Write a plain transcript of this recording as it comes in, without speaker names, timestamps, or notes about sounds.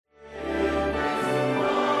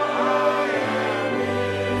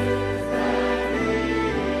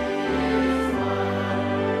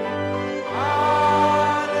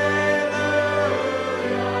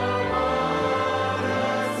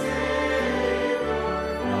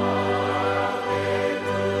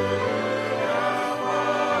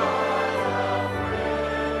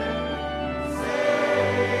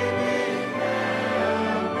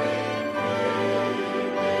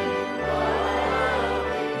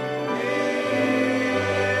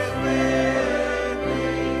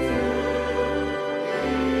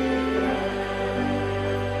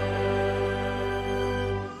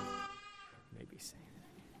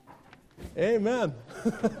Amen.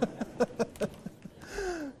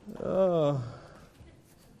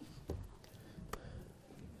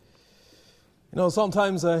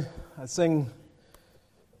 Sometimes I sing,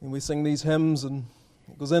 and we sing these hymns, and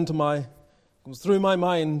it goes through my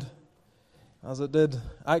mind, as it did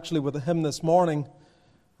actually with the hymn this morning,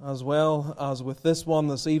 as well as with this one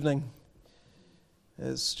this evening.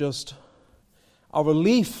 It's just a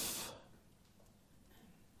relief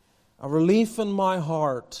in my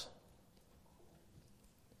heart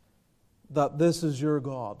that this is your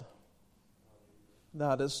God.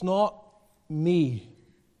 That it's not me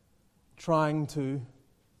trying to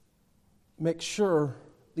make sure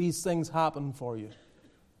these things happen for you.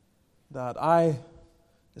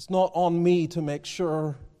 It's not on me to make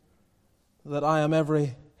sure that I am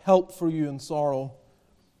every help for you in sorrow.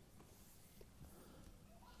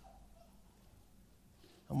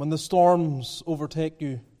 And when the storms overtake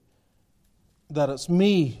you, that it's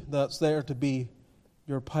me that's there to be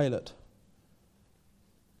your pilot.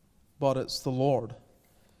 But it's the Lord.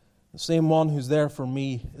 The same one who's there for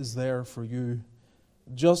me is there for you.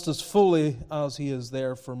 Just as fully as He is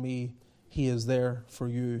there for me, He is there for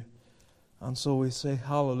you. And so we say,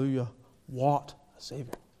 hallelujah, what a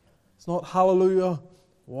Savior. It's not hallelujah,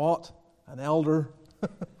 what an elder.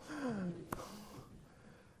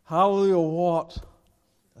 Hallelujah, what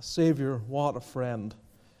a Savior, what a friend.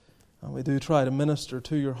 And we do try to minister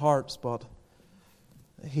to your hearts, but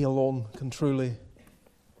He alone can truly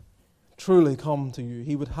come to you.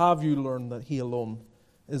 He would have you learn that He alone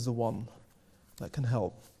is the one that can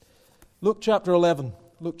help. Luke chapter 11.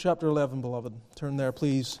 Luke chapter 11, beloved. Turn there,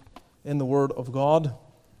 please, in the Word of God.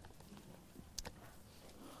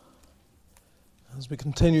 As we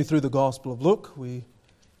continue through the Gospel of Luke, we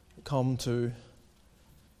continue,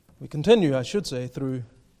 through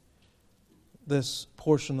this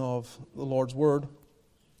portion of the Lord's Word.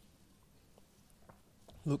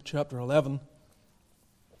 Luke chapter 11.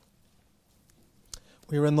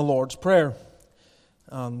 We are in the Lord's Prayer,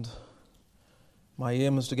 and my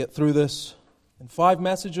aim is to get through this in 5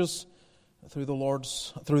 messages through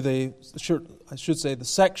the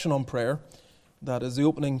section on prayer. That is the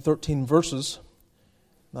opening 13 verses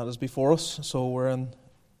that is before us. So we're in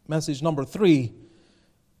message number 3,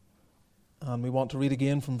 and we want to read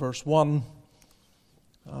again from verse 1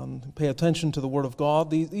 and pay attention to the Word of God.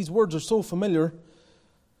 These words are so familiar,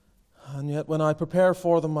 and yet when I prepare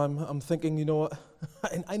for them, I'm thinking, you know what,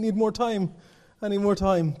 I need more time. I need more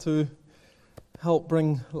time to help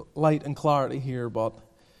bring light and clarity here, but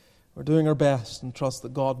we're doing our best and trust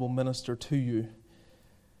that God will minister to you.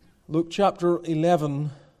 Luke chapter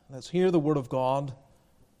 11, let's hear the Word of God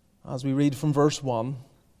as we read from verse 1.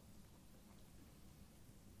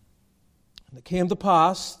 And it came to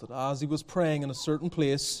pass that as he was praying in a certain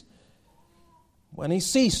place, when he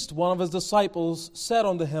ceased, one of his disciples said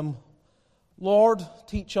unto him, Lord,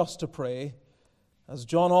 teach us to pray, as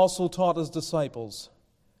John also taught his disciples.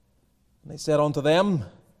 And he said unto them,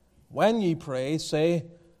 When ye pray, say,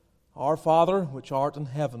 Our Father, which art in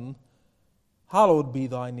heaven, hallowed be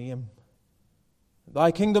thy name.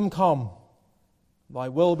 Thy kingdom come, thy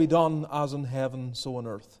will be done as in heaven, so on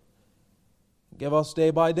earth. Give us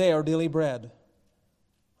day by day our daily bread,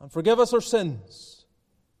 and forgive us our sins,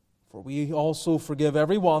 for we also forgive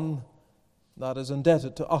every one that is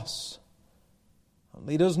indebted to us. And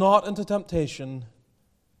lead us not into temptation,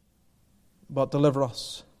 but deliver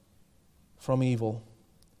us from evil.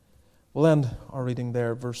 We'll end our reading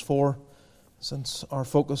there, verse 4, since our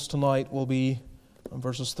focus tonight will be on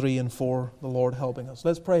verses 3 and 4, the Lord helping us.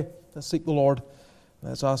 Let's pray. Let's seek the Lord.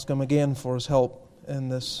 Let's ask Him again for His help in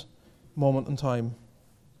this moment in time.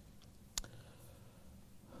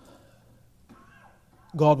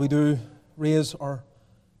 God, we do raise our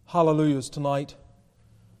hallelujahs tonight.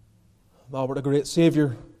 Thou art a great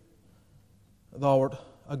Savior. Thou art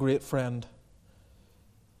a great friend.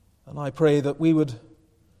 And I pray that we would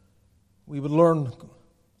learn,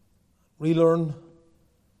 relearn,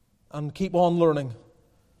 and keep on learning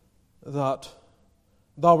that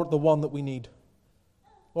Thou art the one that we need.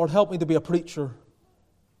 Lord, help me to be a preacher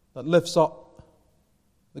that lifts up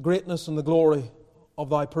the greatness and the glory of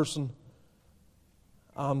Thy person,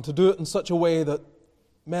 and to do it in such a way that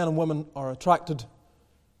men and women are attracted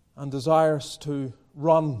and desirous to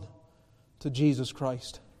run to Jesus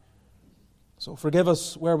Christ. So forgive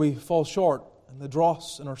us where we fall short in the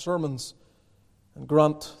dross in our sermons, and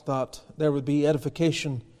grant that there would be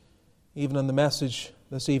edification even in the message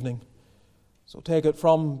this evening. So take it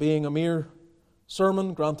from being a mere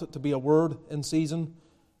sermon, grant it to be a word in season,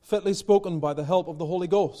 fitly spoken by the help of the Holy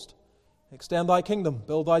Ghost. Extend Thy kingdom,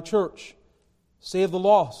 build Thy church, save the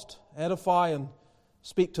lost, edify and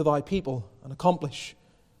speak to thy people and accomplish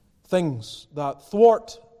things that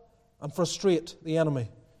thwart and frustrate the enemy.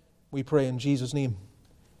 We pray in Jesus' name.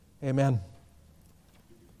 Amen.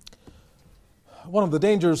 One of the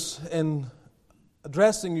dangers in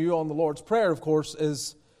addressing you on the Lord's Prayer, of course,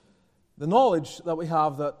 is the knowledge that we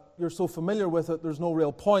have that you're so familiar with it, there's no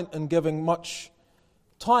real point in giving much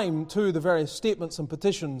time to the various statements and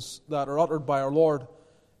petitions that are uttered by our Lord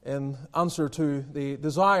in answer to the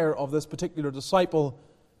desire of this particular disciple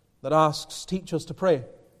that asks, teach us to pray.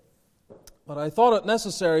 But I thought it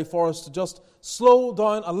necessary for us to just slow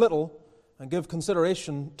down a little and give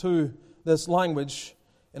consideration to this language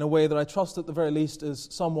in a way that I trust at the very least is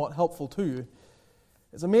somewhat helpful to you.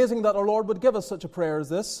 It's amazing that our Lord would give us such a prayer as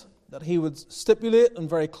this, that He would stipulate in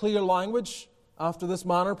very clear language, after this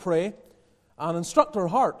manner pray, and instruct our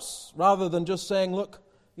hearts, rather than just saying, look,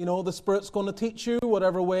 you know, the Spirit's going to teach you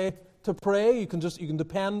whatever way to pray. You can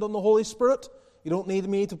depend on the Holy Spirit. You don't need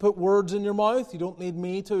me to put words in your mouth. You don't need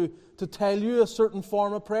me to tell you a certain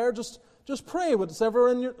form of prayer. Just pray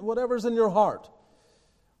whatever's in your heart.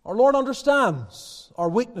 Our Lord understands our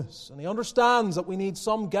weakness, and He understands that we need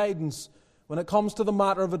some guidance when it comes to the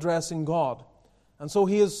matter of addressing God. And so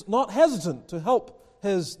He is not hesitant to help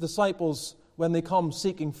His disciples when they come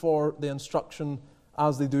seeking for the instruction,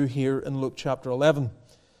 as they do here in Luke chapter 11.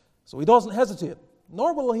 So He doesn't hesitate,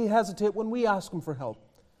 nor will He hesitate when we ask Him for help.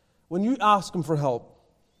 When you ask Him for help.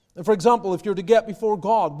 And for example, if you're to get before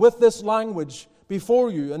God with this language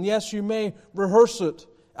before you, and yes, you may rehearse it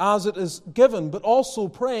as it is given, but also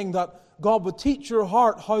praying that God would teach your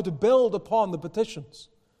heart how to build upon the petitions,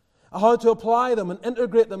 how to apply them and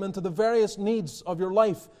integrate them into the various needs of your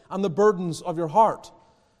life and the burdens of your heart,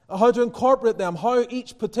 how to incorporate them, how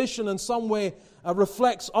each petition in some way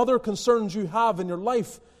reflects other concerns you have in your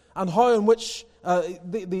life, and how in which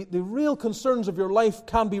the real concerns of your life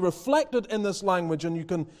can be reflected in this language. And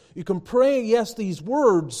you can pray, yes, these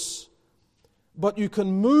words, but you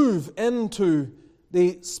can move into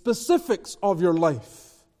the specifics of your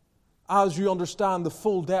life as you understand the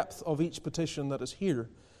full depth of each petition that is here.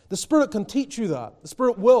 The Spirit can teach you that. The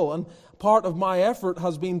Spirit will. And part of my effort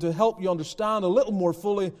has been to help you understand a little more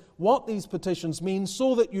fully what these petitions mean,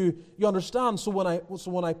 so that you understand. So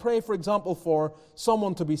when I pray, for example, for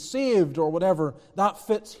someone to be saved or whatever, that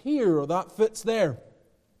fits here or that fits there.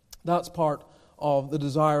 That's part of the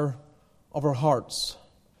desire of our hearts.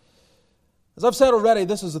 As I've said already,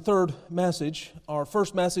 this is the third message. Our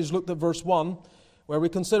first message looked at verse 1, where we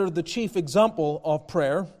considered the chief example of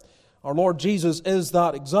prayer. Our Lord Jesus is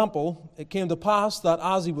that example. It came to pass that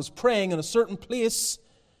as He was praying in a certain place,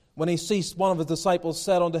 when He ceased, one of His disciples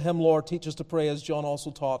said unto Him, Lord, teach us to pray, as John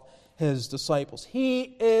also taught His disciples.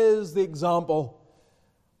 He is the example.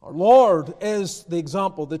 Our Lord is the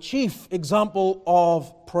example, the chief example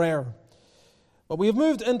of prayer. But we have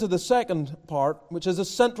moved into the second part, which is the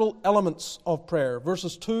central elements of prayer,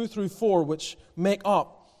 verses 2 through 4, which make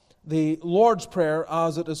up the Lord's Prayer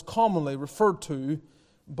as it is commonly referred to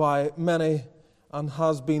by many and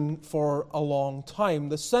has been for a long time.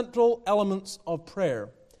 The central elements of prayer.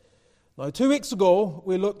 Now, 2 weeks ago,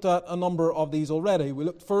 we looked at a number of these already. We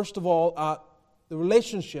looked first of all at the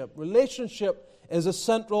relationship. Relationship is a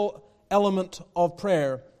central element of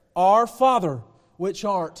prayer. Our Father, which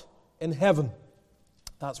art in heaven.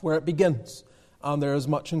 That's where it begins. And there is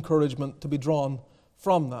much encouragement to be drawn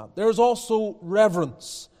from that. There is also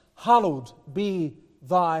reverence. Hallowed be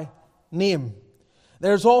thy name.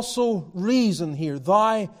 There's also reason here.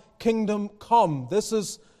 Thy kingdom come. This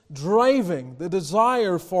is driving the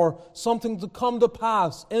desire for something to come to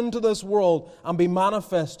pass into this world and be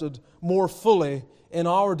manifested more fully in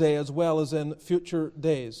our day as well as in future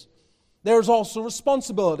days. There's also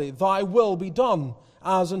responsibility. Thy will be done,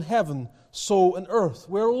 as in heaven, so in earth.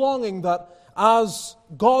 We're longing that as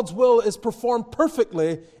God's will is performed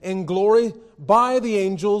perfectly in glory by the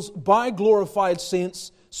angels, by glorified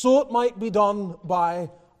saints, so it might be done by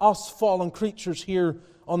us fallen creatures here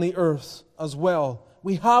on the earth as well.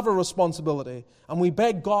 We have a responsibility, and we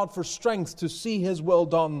beg God for strength to see His will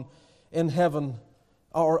done in heaven,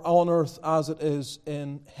 or on earth as it is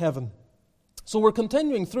in heaven. So we're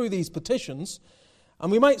continuing through these petitions,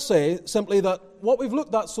 and we might say simply that what we've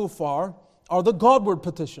looked at so far are the Godward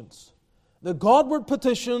petitions. The Godward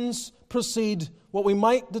petitions precede what we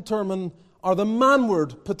might determine are the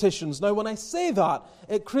manward petitions. Now, when I say that,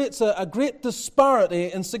 it creates a great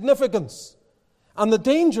disparity in significance. And the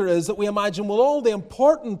danger is that we imagine, well, all the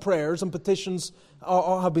important prayers and petitions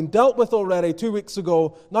have been dealt with already 2 weeks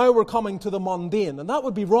ago. Now we're coming to the mundane, and that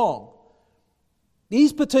would be wrong.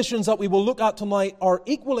 These petitions that we will look at tonight are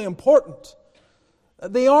equally important.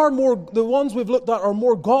 The ones we've looked at are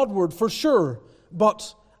more Godward for sure,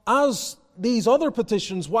 but as these other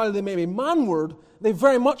petitions, while they may be manward, they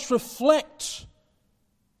very much reflect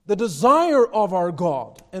the desire of our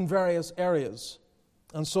God in various areas.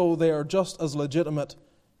 And so they are just as legitimate,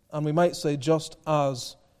 and we might say just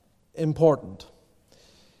as important.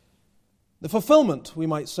 The fulfillment, we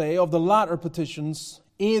might say, of the latter petitions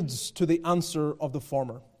aids to the answer of the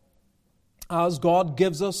former. As God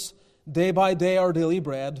gives us day by day our daily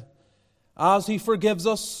bread, as He forgives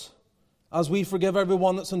us, as we forgive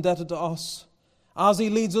everyone that's indebted to us, as He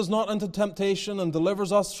leads us not into temptation and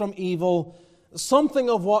delivers us from evil, something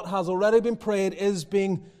of what has already been prayed is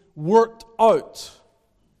being worked out.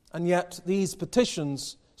 And yet these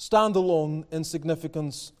petitions stand alone in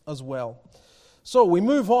significance as well. So we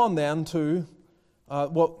move on then to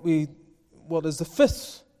what is the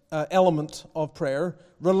fifth element of prayer,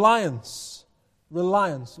 reliance.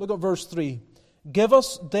 Reliance. Look at verse 3. Give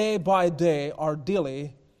us day by day our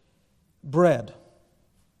daily bread.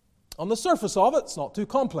 On the surface of it, it's not too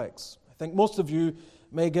complex. I think most of you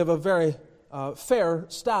may give a very fair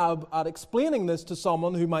stab at explaining this to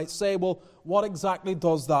someone who might say, well, what exactly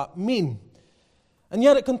does that mean? And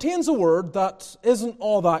yet it contains a word that isn't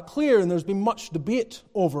all that clear, and there's been much debate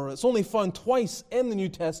over. It's only found twice in the New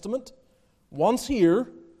Testament, once here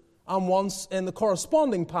and once in the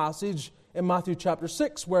corresponding passage in Matthew chapter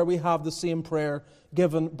 6, where we have the same prayer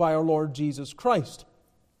given by our Lord Jesus Christ.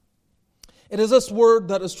 It is this word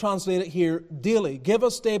that is translated here, daily. Give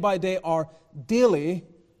us day by day our daily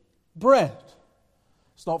bread.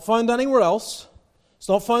 It's not found anywhere else. It's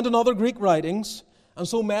not found in other Greek writings. And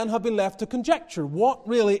so men have been left to conjecture what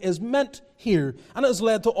really is meant here. And it has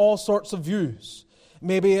led to all sorts of views.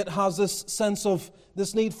 Maybe it has this sense of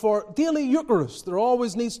this need for daily Eucharist. There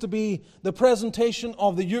always needs to be the presentation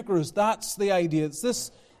of the Eucharist. That's the idea.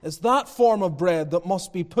 It's that form of bread that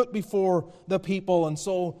must be put before the people. And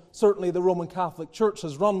so certainly the Roman Catholic Church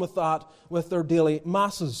has run with that with their daily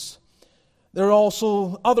masses. There are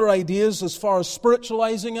also other ideas as far as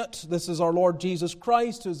spiritualizing it. This is our Lord Jesus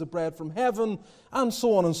Christ, who is the bread from heaven, and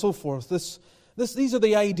so on and so forth. These are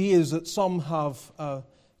the ideas that some have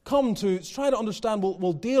come to try to understand,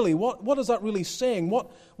 well, daily, what is that really saying?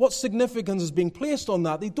 What significance is being placed on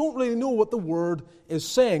that? They don't really know what the word is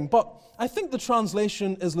saying. But I think the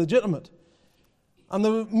translation is legitimate. And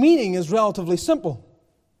the meaning is relatively simple.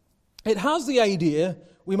 It has the idea,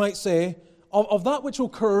 we might say, of that which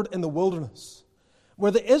occurred in the wilderness,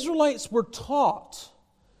 where the Israelites were taught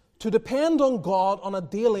to depend on God on a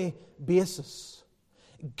daily basis.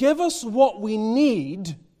 Give us what we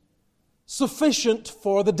need, sufficient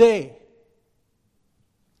for the day.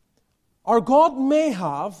 Our God may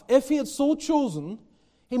have, if He had so chosen,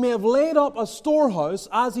 He may have laid up a storehouse,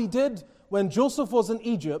 as He did when Joseph was in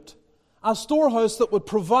Egypt, a storehouse that would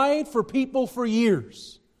provide for people for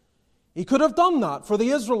years. He could have done that for the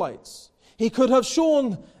Israelites. He could have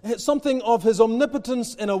shown something of His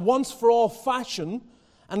omnipotence in a once-for-all fashion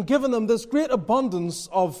and given them this great abundance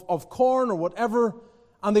of corn or whatever,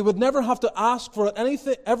 and they would never have to ask for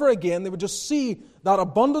anything ever again. They would just see that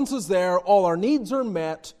abundance is there, all our needs are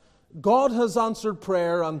met, God has answered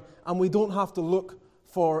prayer, and we don't have to look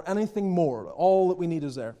for anything more. All that we need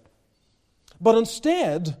is there. But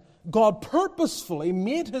instead, God purposefully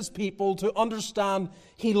made His people to understand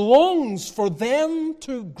He longs for them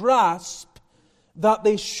to grasp that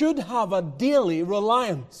they should have a daily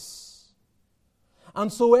reliance.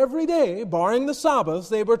 And so every day, barring the Sabbath,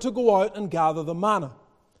 they were to go out and gather the manna.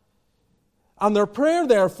 And their prayer,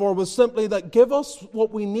 therefore, was simply that give us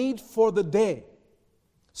what we need for the day.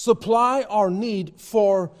 Supply our need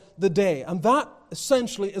for the day. And that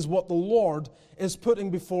essentially is what the Lord is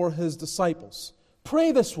putting before His disciples.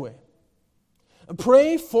 Pray this way.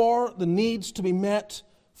 Pray for the needs to be met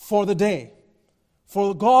for the day.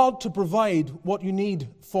 For God to provide what you need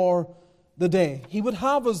for the day. He would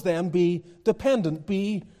have us then be dependent,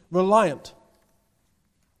 be reliant.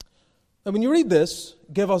 And when you read this,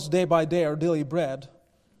 give us day by day our daily bread,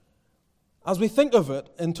 as we think of it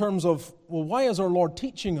in terms of, well, why is our Lord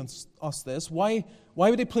teaching us this? Why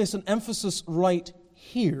would He place an emphasis right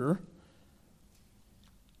here?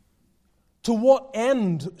 To what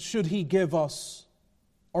end should He give us,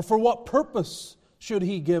 or for what purpose should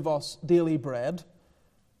He give us daily bread?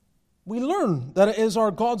 We learn that it is our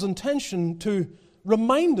God's intention to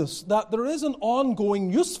remind us that there is an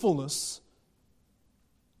ongoing usefulness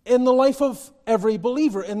in the life of every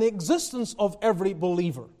believer, in the existence of every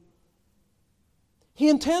believer. He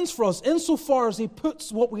intends for us, insofar as He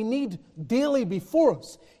puts what we need daily before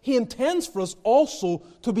us, He intends for us also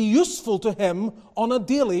to be useful to Him on a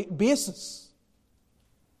daily basis.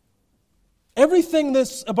 Everything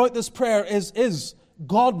about this prayer is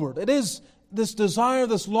Godward. It is desire,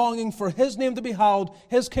 this longing for His name to be held,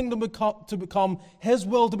 His kingdom to become, His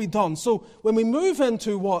will to be done. So when we move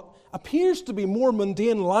into what appears to be more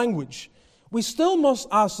mundane language, we still must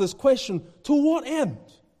ask this question, to what end?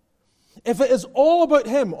 If it is all about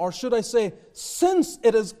Him, or should I say, since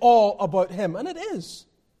it is all about Him, and it is.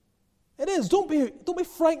 It is. Don't be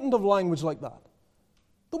frightened of language like that.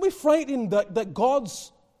 Don't be frightened that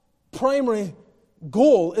God's primary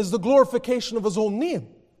goal is the glorification of His own name.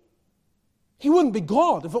 He wouldn't be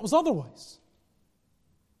God if it was otherwise.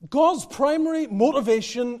 God's primary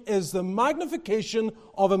motivation is the magnification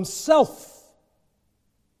of Himself.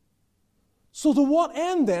 So to what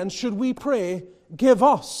end then should we pray, give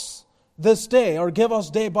us this day, or give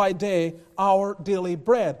us day by day our daily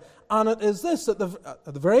bread? And it is this, at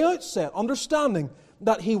the very outset, understanding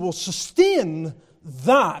that He will sustain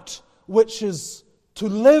that which is to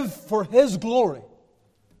live for His glory.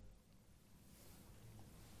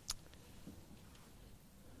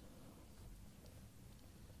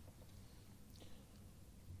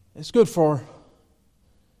 It's good for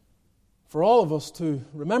all of us to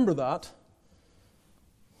remember that.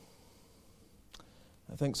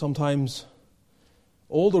 I think sometimes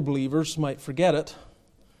older believers might forget it.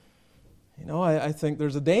 You know, I think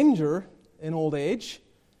there's a danger in old age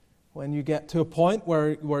when you get to a point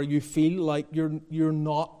where you feel like you're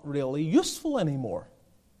not really useful anymore.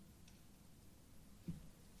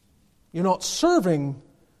 You're not serving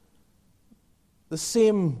the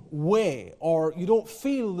same way, or you don't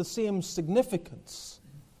feel the same significance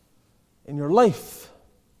in your life.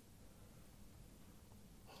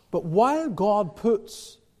 But while God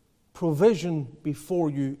puts provision before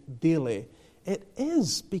you daily, it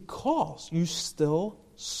is because you still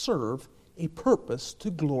serve a purpose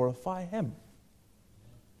to glorify Him.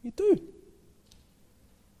 You do.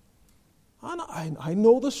 And I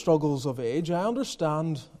know the struggles of age. I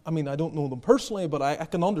understand. I mean, I don't know them personally, but I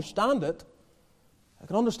can understand it. I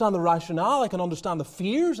can understand the rationale. I can understand the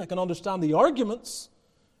fears. I can understand the arguments.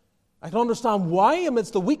 I can understand why,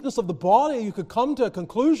 amidst the weakness of the body, you could come to a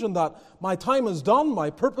conclusion that my time is done, my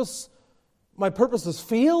purpose has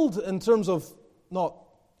failed, in terms of, not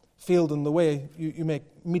failed in the way you may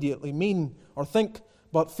immediately mean or think,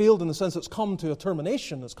 but failed in the sense it's come to a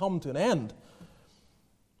termination, it's come to an end.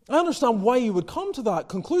 I understand why you would come to that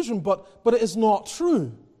conclusion, but it is not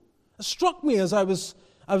true. It struck me as I was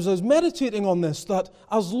meditating on this, that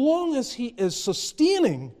as long as He is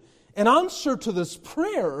sustaining in answer to this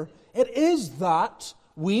prayer, it is that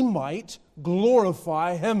we might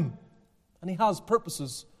glorify Him. And He has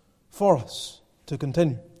purposes for us to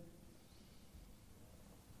continue.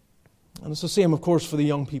 And it's the same, of course, for the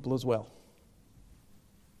young people as well.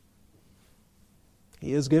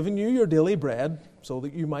 He has given you your daily bread so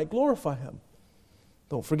that you might glorify Him.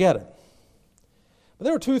 Don't forget it. But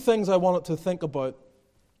there are two things I wanted to think about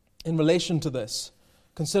in relation to this,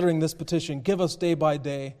 considering this petition, give us day by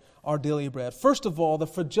day our daily bread. First of all, the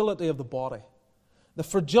fragility of the body. The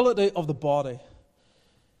fragility of the body.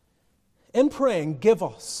 In praying, give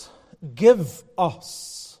us.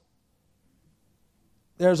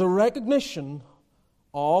 There's a recognition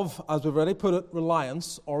of, as we've already put it,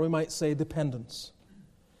 reliance, or we might say dependence.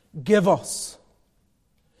 Give us.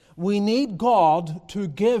 We need God to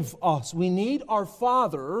give us. We need our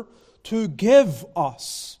Father to give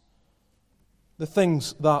us the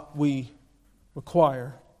things that we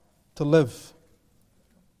require to live.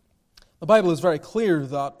 The Bible is very clear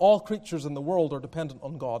that all creatures in the world are dependent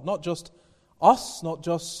on God. Not just us, not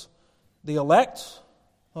just the elect,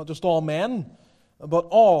 not just all men, but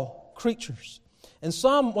all creatures. In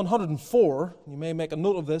Psalm 104, you may make a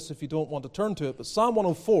note of this if you don't want to turn to it, but Psalm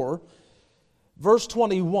 104, verse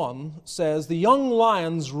 21 says, "The young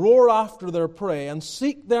lions roar after their prey and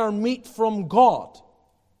seek their meat from God."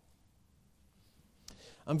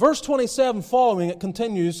 And verse 27 following it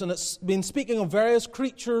continues, and it's been speaking of various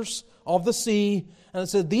creatures of the sea, and it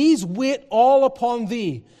said, "These wait all upon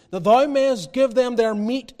Thee, that Thou mayest give them their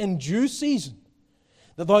meat in due season.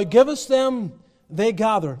 That Thou givest them, they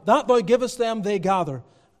gather. That Thou givest them, they gather.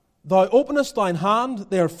 Thou openest Thine hand,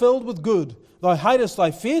 they are filled with good. Thou hidest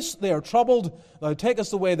Thy face, they are troubled. Thou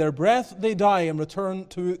takest away their breath, they die and return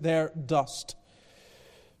to their dust."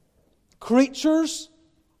 Creatures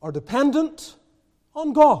are dependent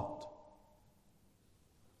on God.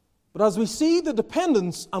 But as we see the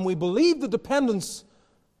dependence, and we believe the dependence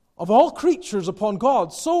of all creatures upon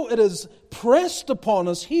God, so it is pressed upon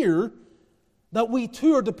us here that we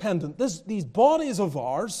too are dependent. These bodies of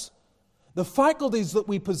ours, the faculties that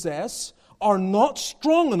we possess, are not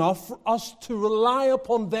strong enough for us to rely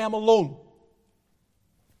upon them alone.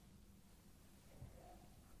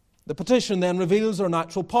 The petition then reveals our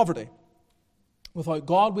natural poverty. Without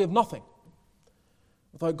God, we have nothing.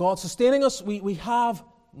 Without God sustaining us, we have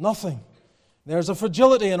nothing. There's a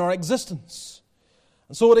fragility in our existence.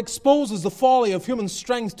 And so it exposes the folly of human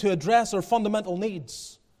strength to address our fundamental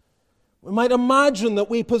needs. We might imagine that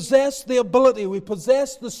we possess the ability, we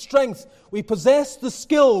possess the strength, we possess the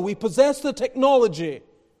skill, we possess the technology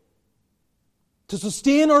to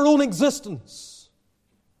sustain our own existence.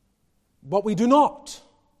 But we do not.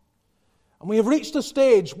 And we have reached a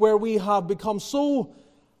stage where we have become so,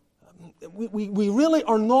 we really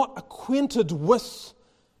are not acquainted with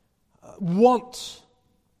want.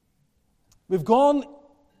 We've gone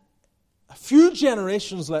a few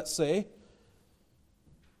generations, let's say,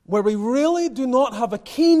 where we really do not have a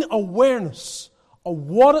keen awareness of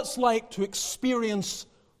what it's like to experience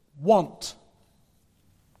want.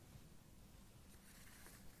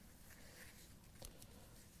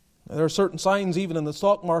 Now, there are certain signs even in the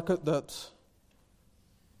stock market that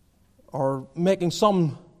are making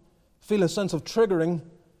some feel a sense of triggering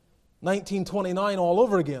 1929 all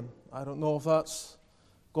over again. I don't know if that's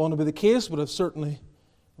going to be the case, but I've certainly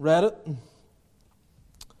read it and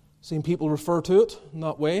seen people refer to it in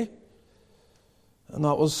that way. And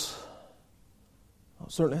that was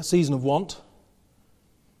certainly a season of want.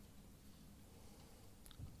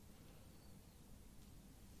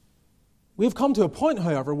 We've come to a point,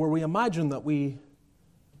 however, where we imagine that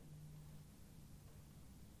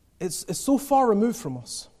it's so far removed from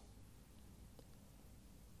us.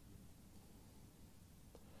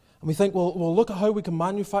 And we think, well, look at how we can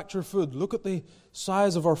manufacture food. Look at the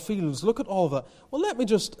size of our fields. Look at all of that. Well, let me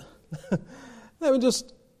just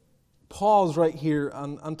pause right here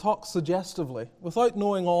and talk suggestively, without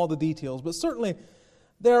knowing all the details. But certainly,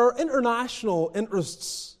 there are international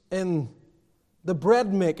interests in the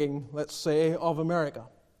bread making, let's say, of America.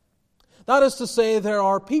 That is to say, there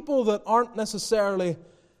are people that aren't necessarily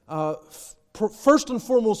first and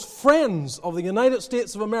foremost friends of the United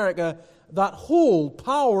States of America that hold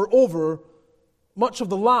power over much of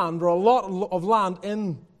the land, or a lot of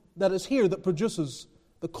land that is here that produces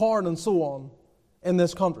the corn and so on in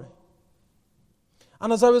this country.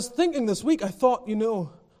 And as I was thinking this week, I thought,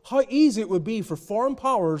 how easy it would be for foreign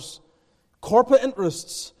powers, corporate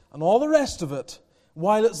interests, and all the rest of it,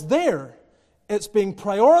 while it's there, it's being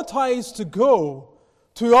prioritized to go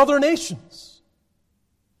to other nations.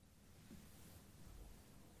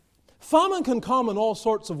 Famine can come in all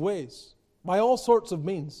sorts of ways, by all sorts of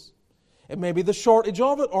means. It may be the shortage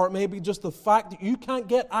of it, or it may be just the fact that you can't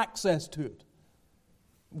get access to it.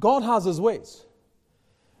 God has His ways.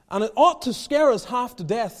 And it ought to scare us half to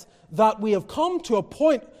death that we have come to a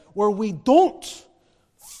point where we don't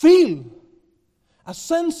feel a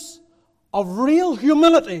sense of real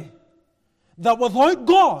humility, that without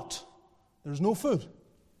God, there's no food,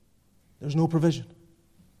 there's no provision.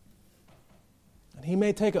 And He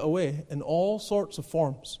may take it away in all sorts of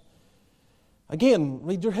forms. Again,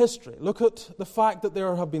 read your history. Look at the fact that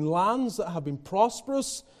there have been lands that have been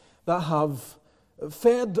prosperous, that have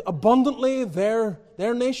fed abundantly their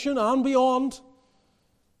nation and beyond.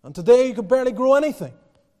 And today you can barely grow anything.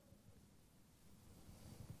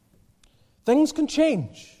 Things can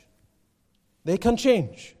change. They can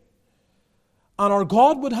change. And our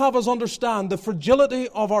God would have us understand the fragility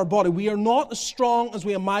of our body. We are not as strong as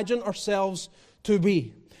we imagine ourselves to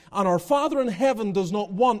be. And our Father in heaven does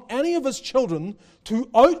not want any of His children to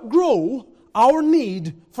outgrow our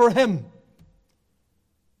need for Him.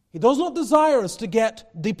 He does not desire us to get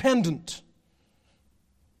dependent.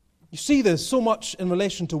 You see this so much in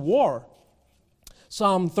relation to war.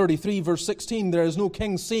 Psalm 33, verse 16, there is no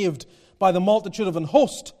king saved by the multitude of an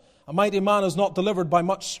host. A mighty man is not delivered by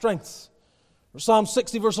much strength. Or Psalm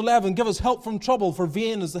 60, verse 11, give us help from trouble, for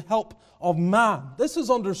vain is the help of man. This is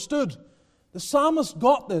understood. The psalmist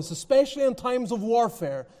got this, especially in times of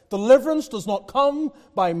warfare. Deliverance does not come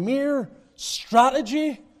by mere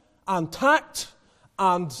strategy and tact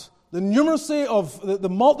and the numeracy of the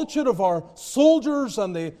multitude of our soldiers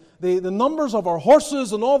and the numbers of our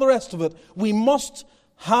horses and all the rest of it. We must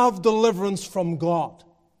have deliverance from God.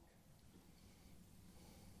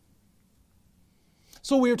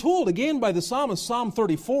 So we are told again by the psalmist, Psalm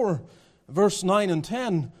 34, verse 9 and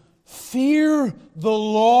 10, fear the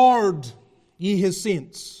Lord, ye His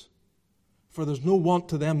saints, for there's no want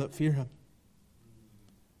to them that fear Him.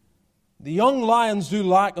 The young lions do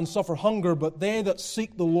lack and suffer hunger, but they that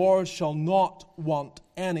seek the Lord shall not want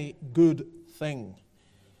any good thing.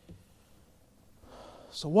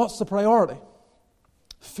 So what's the priority?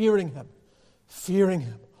 Fearing Him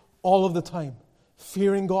all of the time,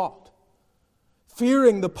 fearing God.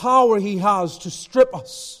 Fearing the power He has to strip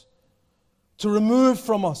us, to remove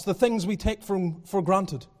from us the things we take for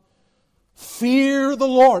granted. Fear the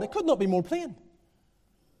Lord. It could not be more plain.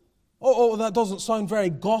 That doesn't sound very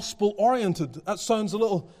gospel-oriented. That sounds a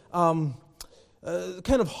little kind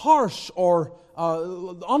of harsh or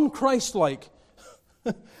un-Christ-like.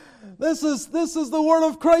 This is the word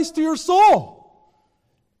of Christ to your soul.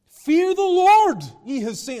 Fear the Lord, ye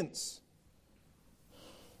His saints.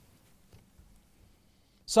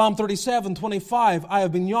 Psalm 37:25, I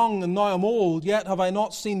have been young and now am old, yet have I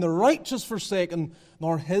not seen the righteous forsaken,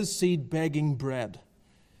 nor his seed begging bread.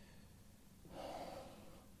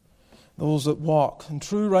 Those that walk in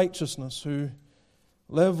true righteousness, who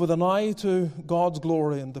live with an eye to God's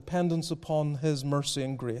glory and dependence upon His mercy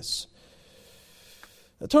and grace.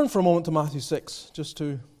 Turn for a moment to Matthew 6, just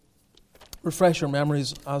to refresh our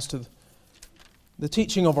memories as to the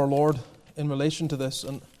teaching of our Lord in relation to this.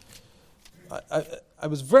 And I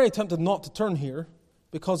was very tempted not to turn here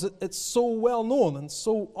because it's so well known and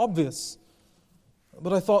so obvious.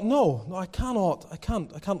 But I thought, no, I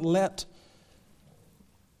can't let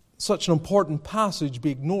such an important passage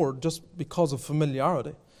be ignored just because of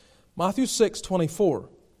familiarity. Matthew 6:24,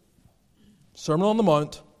 Sermon on the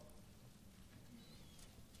Mount.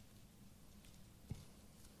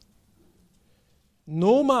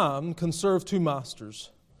 No man can serve two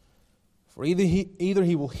masters, for either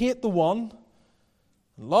he will hate the one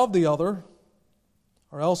and love the other,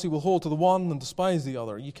 or else he will hold to the one and despise the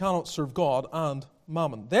other. You cannot serve God and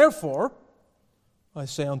mammon. Therefore, I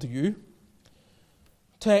say unto you,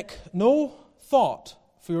 take no thought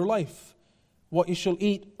for your life, what you shall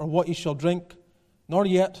eat or what you shall drink, nor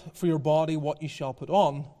yet for your body what you shall put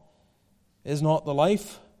on. Is not the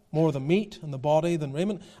life more than meat, and the body than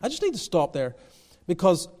raiment? I just need to stop there,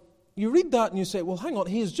 because you read that and you say, well, hang on,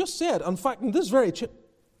 he has just said, in fact, in this very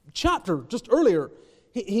chapter, just earlier,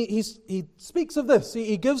 he speaks of this.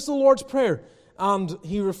 He gives the Lord's Prayer, and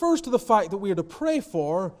he refers to the fact that we are to pray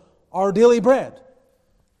for our daily bread.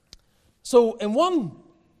 So in one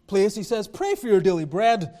place he says, pray for your daily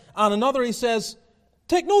bread, and another he says,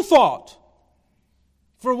 take no thought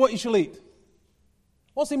for what you shall eat.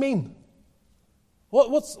 What's he mean?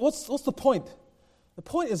 What's the point? The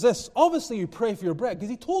point is this. Obviously you pray for your bread because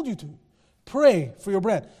he told you to. Pray for your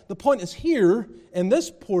bread. The point is here, in this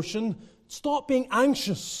portion, stop being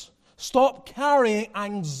anxious. Stop carrying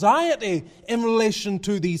anxiety in relation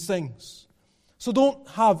to these things. So don't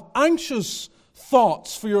have anxious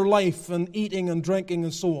thoughts for your life and eating and drinking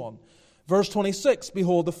and so on. Verse 26,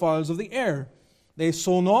 behold the fowls of the air. They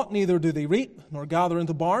sow not, neither do they reap, nor gather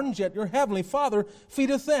into barns, yet your heavenly Father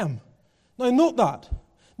feedeth them. Now note that.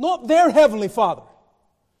 Not their heavenly Father.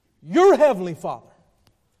 Your heavenly Father.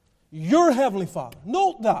 Your heavenly Father.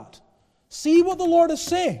 Note that. See what the Lord is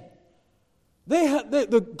saying.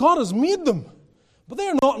 God has made them, but they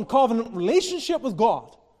are not in covenant relationship with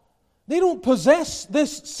God. They don't possess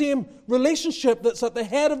this same relationship that's at the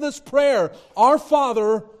head of this prayer, Our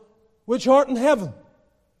Father, which art in heaven.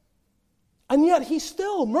 And yet He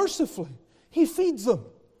still, mercifully, He feeds them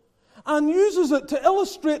and uses it to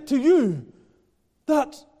illustrate to you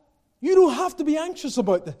that you don't have to be anxious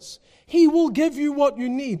about this. He will give you what you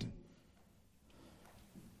need.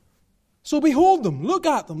 So behold them, look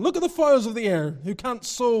at the fowls of the air who can't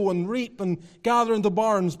sow and reap and gather into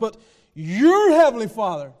barns, but your heavenly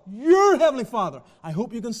Father, I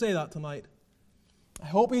hope you can say that tonight. I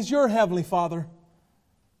hope He's your heavenly Father.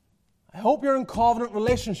 I hope you're in covenant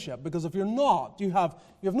relationship, because if you're not, you have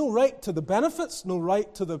no right to the benefits, no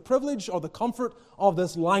right to the privilege or the comfort of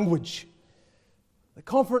this language. The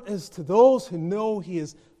comfort is to those who know He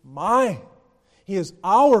is mine. He is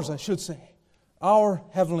ours, I should say. Our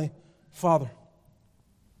heavenly Father.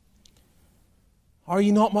 Are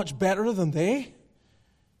ye not much better than they?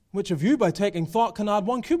 Which of you, by taking thought, can add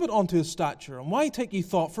 1 cubit unto his stature? And why take ye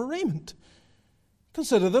thought for raiment?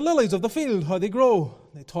 Consider the lilies of the field, how they grow.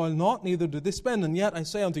 They toil not, neither do they spin. And yet I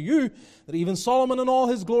say unto you, that even Solomon in all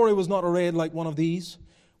his glory was not arrayed like one of these.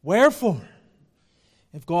 Wherefore,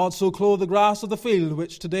 if God so clothe the grass of the field,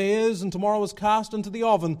 which today is and tomorrow is cast into the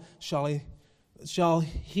oven, shall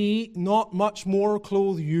he not much more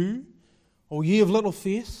clothe you, O ye of little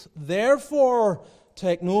faith? Therefore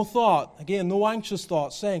take no thought, again, no anxious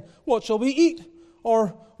thought, saying, what shall we eat? Or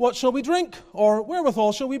what shall we drink? Or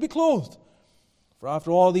wherewithal shall we be clothed? For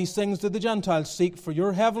after all these things did the Gentiles seek, for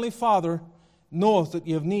your heavenly Father knoweth that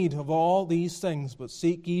ye have need of all these things. But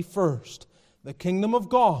seek ye first the kingdom of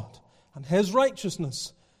God and His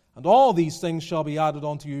righteousness, and all these things shall be added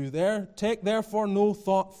unto you. Take therefore no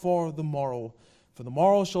thought for the morrow, for the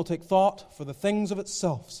morrow shall take thought for the things of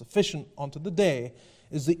itself. Sufficient unto the day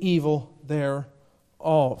is the evil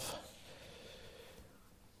thereof.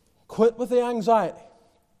 Quit with the anxiety.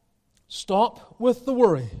 Stop with the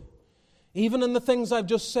worry. Even in the things I've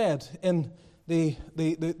just said, in the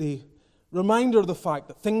reminder of the fact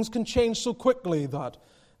that things can change so quickly, that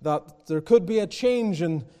there could be a change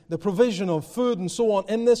in the provision of food and so on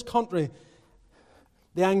in this country,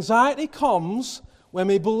 the anxiety comes when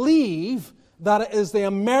we believe that it is the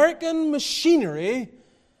American machinery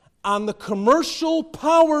and the commercial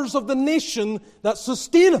powers of the nation that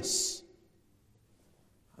sustain us.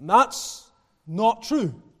 And that's not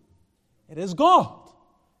true. It is God.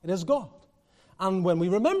 It is God. And when we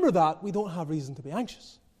remember that, we don't have reason to be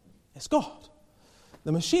anxious. It's God.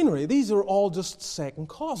 The machinery, these are all just second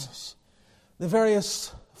causes. The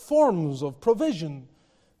various forms of provision,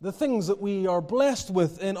 the things that we are blessed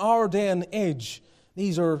with in our day and age,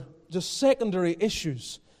 these are just secondary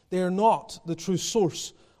issues. They are not the true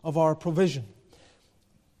source of our provision.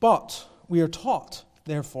 But we are taught,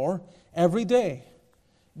 therefore, every day,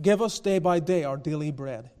 give us day by day our daily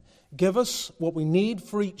bread. Give us what we need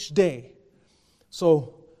for each day.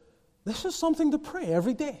 So, this is something to pray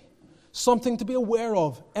every day. Something to be aware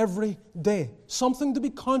of every day. Something to be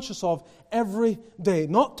conscious of every day.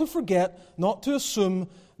 Not to forget, not to assume,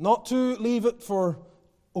 not to leave it for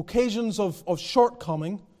occasions of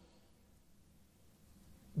shortcoming,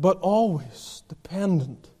 but always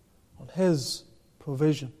dependent on His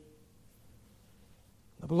provision.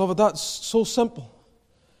 Now, beloved, that's so simple.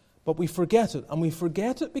 But we forget it. And we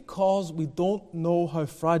forget it because we don't know how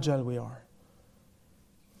fragile we are.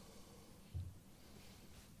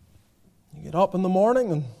 You get up in the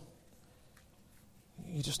morning and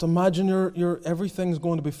you just imagine everything's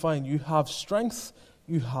going to be fine. You have strength,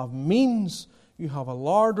 you have means, you have a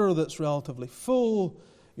larder that's relatively full,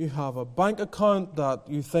 you have a bank account that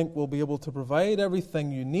you think will be able to provide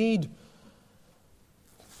everything you need.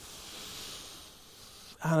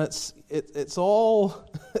 And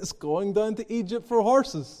it's going down to Egypt for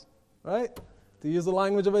horses, right? To use the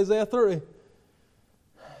language of Isaiah 30.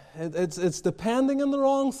 It's depending on the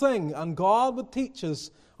wrong thing. And God would teach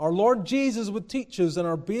us, our Lord Jesus would teach us in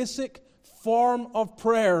our basic form of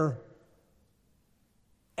prayer.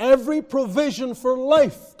 Every provision for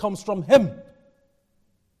life comes from Him.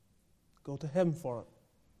 Go to Him for it.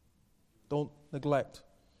 Don't neglect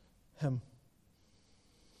Him.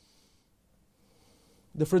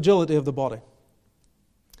 The fragility of the body.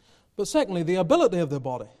 But secondly, the ability of the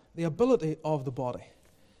body. The ability of the body.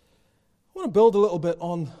 I want to build a little bit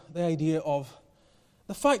on the idea of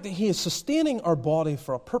the fact that He is sustaining our body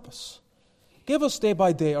for a purpose. Give us day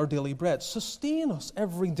by day our daily bread. Sustain us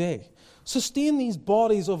every day. Sustain these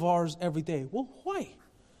bodies of ours every day. Well, why?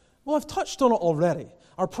 Well, I've touched on it already.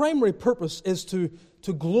 Our primary purpose is to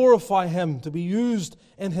glorify Him, to be used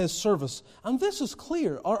in His service. And this is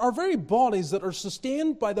clear. Our very bodies that are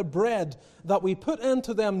sustained by the bread that we put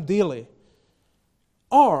into them daily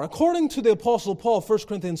are, according to the Apostle Paul, 1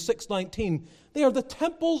 Corinthians 6:19, they are the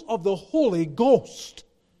temples of the Holy Ghost.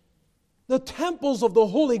 The temples of the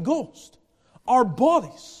Holy Ghost. Our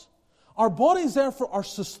bodies, therefore, are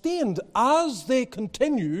sustained as they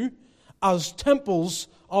continue as temples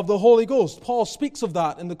of the Holy Ghost. Paul speaks of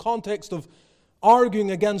that in the context of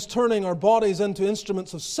arguing against turning our bodies into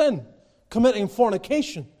instruments of sin, committing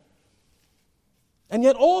fornication. And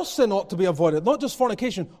yet all sin ought to be avoided, not just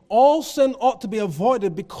fornication. All sin ought to be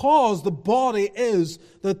avoided because the body is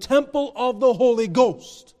the temple of the Holy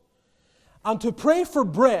Ghost. And to pray for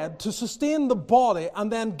bread, to sustain the body, and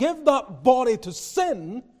then give that body to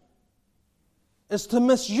sin is to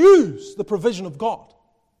misuse the provision of God.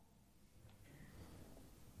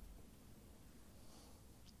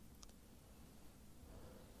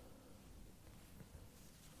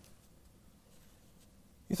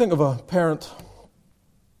 You think of a parent,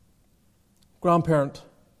 grandparent,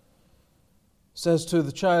 says to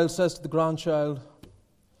the grandchild,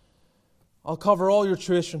 I'll cover all your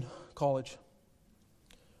tuition, college.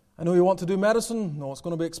 I know you want to do medicine. No, it's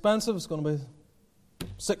going to be expensive. It's going to be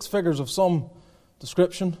 6 figures of some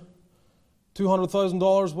description,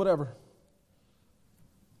 $200,000, whatever.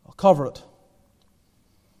 I'll cover it.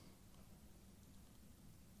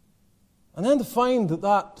 And then to find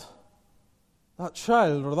that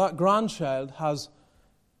child or that grandchild has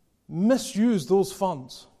misused those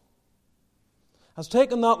funds, has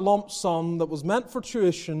taken that lump sum that was meant for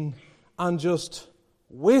tuition and just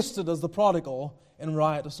wasted as the prodigal in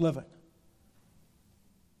riotous living.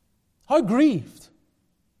 How grieved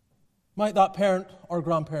might that parent or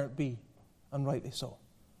grandparent be, and rightly so.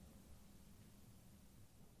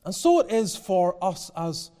 And so it is for us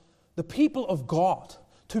as the people of God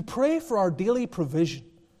to pray for our daily provision,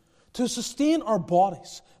 to sustain our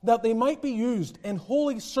bodies, that they might be used in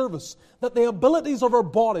holy service, that the abilities of our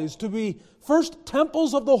bodies to be first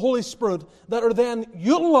temples of the Holy Spirit that are then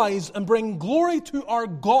utilized and bring glory to our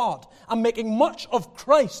God and making much of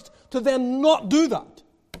Christ, to then not do that.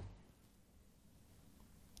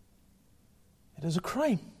 It is a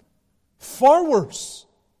crime. Far worse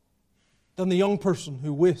than the young person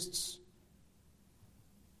who wastes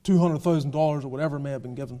 $200,000 or whatever may have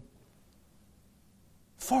been given.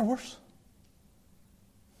 Far worse.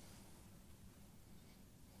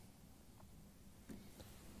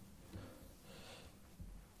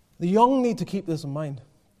 The young need to keep this in mind.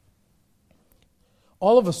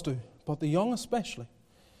 All of us do, but the young especially,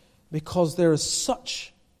 because there is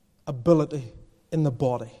such ability in the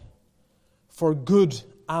body for good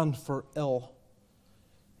and for ill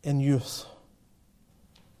in youth.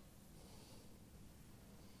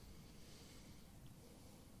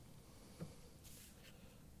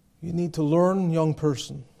 You need to learn, young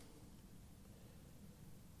person,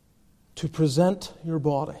 to present your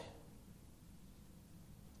body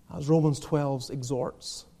as Romans 12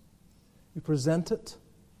 exhorts. You present it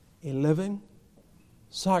a living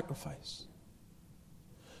sacrifice.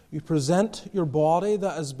 You present your body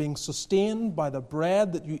that is being sustained by the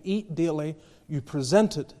bread that you eat daily. You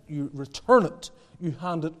present it, you return it, you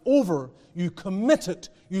hand it over, you commit it,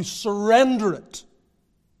 you surrender it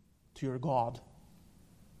to your God,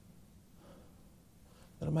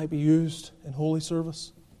 that it might be used in holy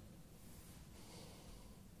service.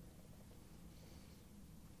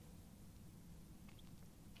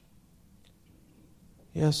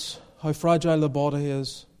 Yes, how fragile the body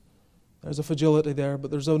is. There's a fragility there,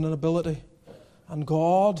 but there's an ability. And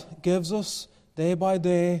God gives us, day by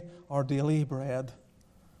day, our daily bread,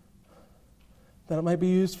 that it might be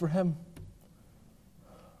used for Him.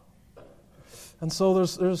 And so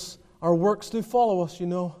there's our works do follow us, you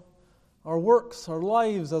know. Our works, our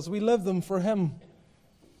lives, as we live them for Him.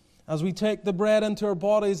 As we take the bread into our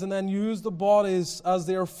bodies and then use the bodies as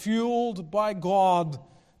they are fueled by God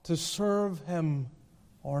to serve Him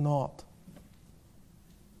or not.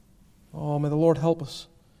 Oh, may the Lord help us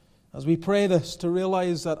as we pray this to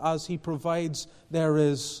realize that as He provides, there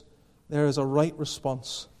is a right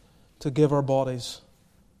response to give our bodies,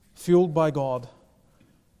 fueled by God,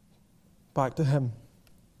 back to Him.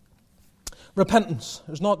 Repentance.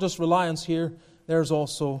 There's not just reliance here, there's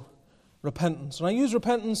also repentance. And I use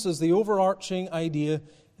repentance as the overarching idea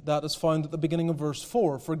that is found at the beginning of verse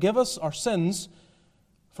 4. Forgive us our sins,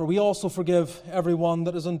 for we also forgive everyone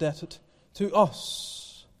that is indebted to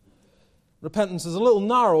us. Repentance is a little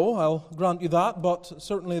narrow, I'll grant you that, but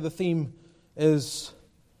certainly the theme is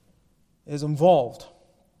involved.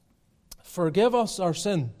 Forgive us our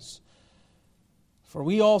sins, for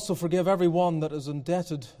we also forgive everyone that is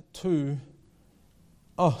indebted to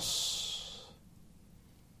us.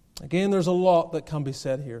 Again, there's a lot that can be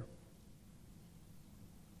said here.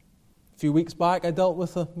 A few weeks back, I dealt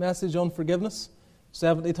with a message on forgiveness,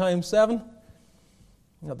 70 times 7,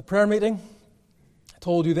 at the prayer meeting. I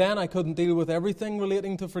told you then I couldn't deal with everything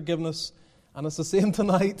relating to forgiveness, and it's the same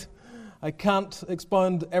tonight. I can't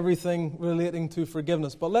expound everything relating to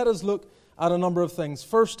forgiveness, but let us look at a number of things.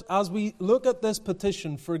 First, as we look at this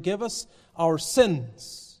petition, forgive us our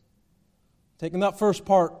sins. Taking that first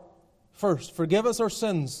part first, forgive us our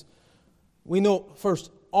sins. We note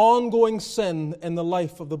first, ongoing sin in the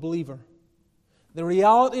life of the believer. The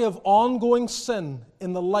reality of ongoing sin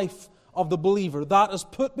in the life of the believer, that is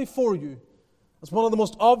put before you as one of the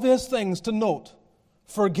most obvious things to note.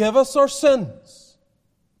 Forgive us our sins.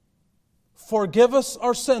 Forgive us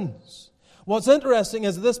our sins. What's interesting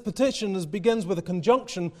is that this petition begins with a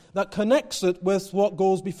conjunction that connects it with what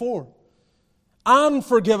goes before. And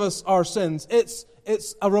forgive us our sins.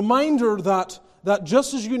 It's a reminder that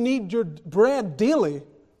just as you need your bread daily,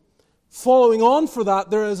 following on for that,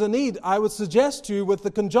 there is a need. I would suggest to you, with the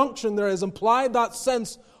conjunction, there is implied that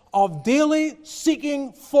sense of daily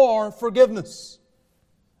seeking for forgiveness.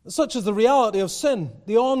 Such is the reality of sin,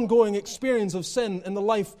 the ongoing experience of sin in the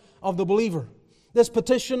life of the believer. This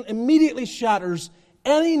petition immediately shatters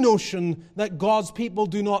any notion that God's people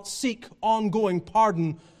do not seek ongoing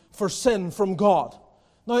pardon for sin from God.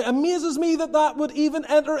 Now, it amazes me that would even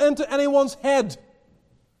enter into anyone's head.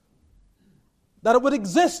 That it would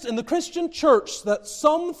exist in the Christian church that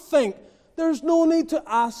some think there's no need to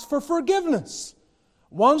ask for forgiveness.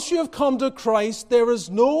 Once you have come to Christ, there is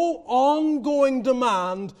no ongoing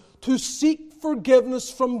demand to seek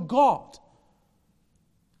forgiveness from God.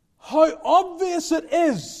 How obvious it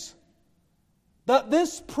is that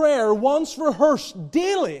this prayer, once rehearsed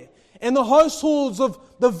daily in the households of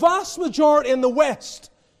the vast majority in the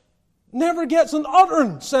West, never gets an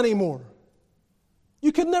utterance anymore.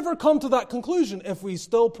 You could never come to that conclusion if we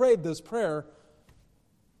still prayed this prayer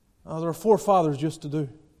as our forefathers used to do.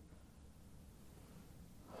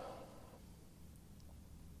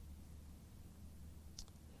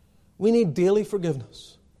 We need daily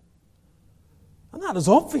forgiveness. And that is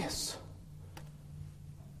obvious.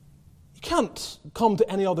 You can't come to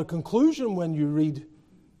any other conclusion when you read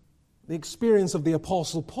the experience of the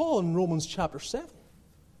Apostle Paul in Romans chapter 7.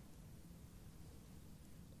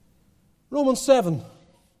 Romans 7,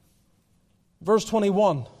 verse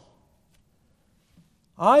 21.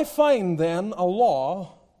 I find then a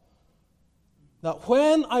law that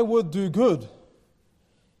when I would do good,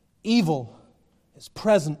 evil is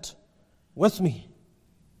present with me.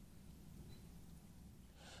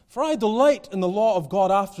 For I delight in the law of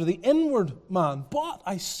God after the inward man, but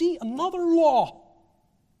I see another law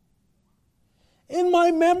in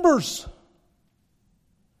my members,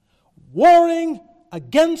 warring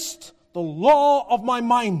against the law of my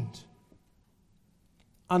mind,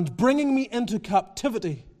 and bringing me into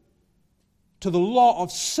captivity to the law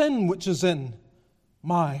of sin which is in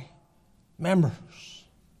my members.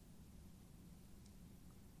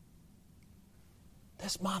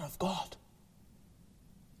 This man of God,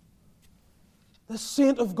 this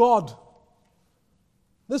saint of God,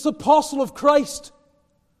 this apostle of Christ,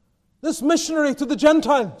 this missionary to the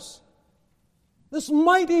Gentiles, this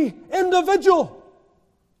mighty individual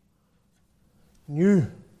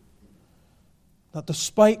knew that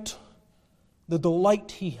despite the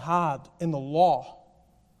delight he had in the law,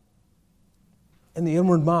 in the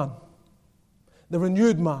inward man, the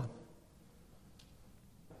renewed man,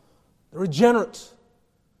 the regenerate,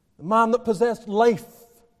 the man that possessed life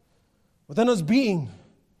within his being,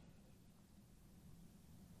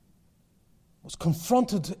 was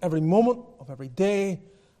confronted every moment of every day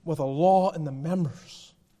with a law in the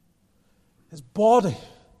members. His body,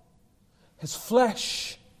 his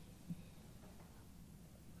flesh.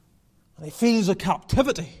 And he feels a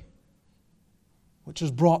captivity which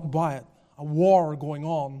is brought by it, a war going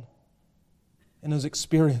on in his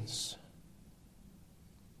experience.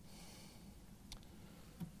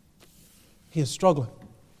 He is struggling.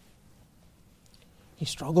 He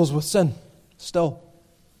struggles with sin still.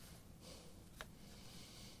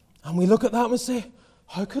 And we look at that and we say,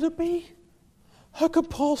 how could it be? How could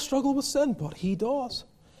Paul struggle with sin? But he does.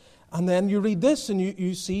 And then you read this and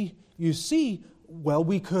you see, well,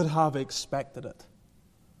 we could have expected it.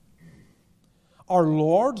 Our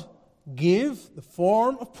Lord gave the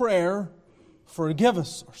form of prayer, forgive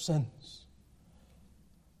us our sins.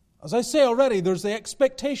 As I say already, there's the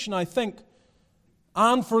expectation, I think,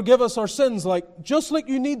 and forgive us our sins. Like, just like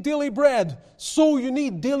you need daily bread, so you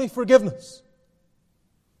need daily forgiveness.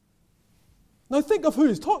 Now think of who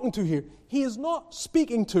he's talking to here. He is not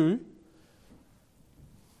speaking to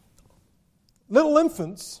little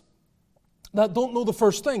infants that don't know the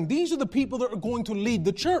first thing. These are the people that are going to lead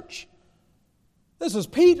the church. This is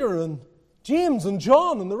Peter and James and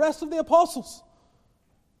John and the rest of the apostles.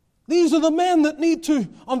 These are the men that need to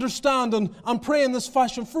understand and pray in this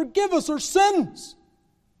fashion. Forgive us our sins.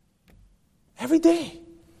 Every day.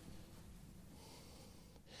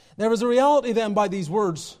 There is a reality then by these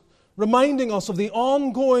words, reminding us of the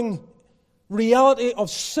ongoing reality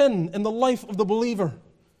of sin in the life of the believer.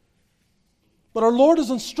 But our Lord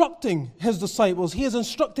is instructing His disciples, He is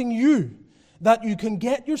instructing you that you can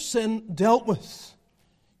get your sin dealt with.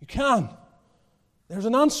 You can. There's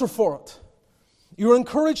an answer for it. You're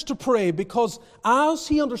encouraged to pray because as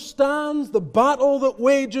He understands the battle that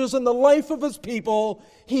wages in the life of His people,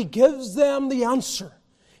 He gives them the answer.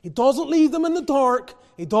 He doesn't leave them in the dark.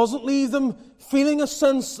 He doesn't leave them feeling a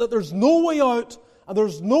sense that there's no way out and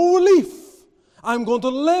there's no relief. I'm going to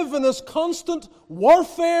live in this constant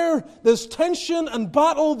warfare, this tension and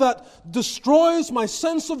battle that destroys my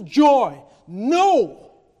sense of joy.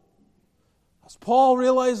 No! As Paul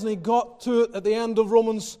realized, and he got to it at the end of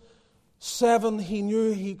Romans 7, he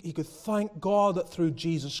knew he could thank God that through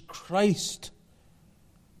Jesus Christ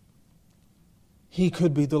he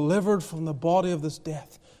could be delivered from the body of this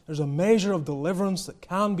death. There's a measure of deliverance that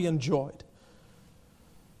can be enjoyed.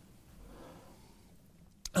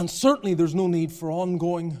 And certainly there's no need for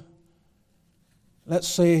ongoing, let's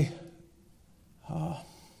say,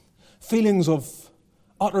 feelings of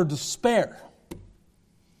utter despair.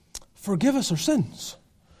 Forgive us our sins.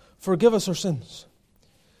 Forgive us our sins.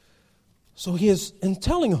 So he is in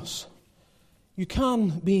telling us, you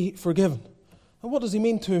can be forgiven. And what does he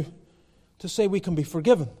mean to say we can be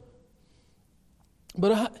forgiven?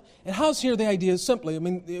 But it has here the idea simply,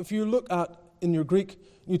 if you look at, in your Greek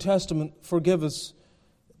New Testament, forgive us,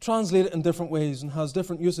 translated in different ways and has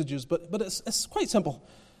different usages, but it's quite simple.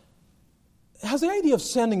 It has the idea of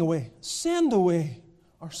sending away. Send away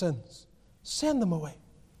our sins. Send them away.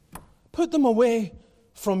 Put them away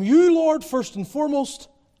from you, Lord, first and foremost,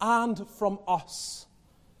 and from us.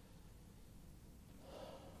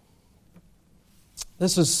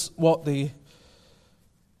 This is what the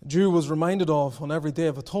Jew was reminded of on every Day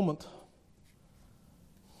of Atonement.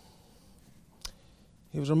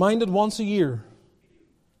 He was reminded once a year,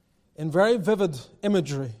 in very vivid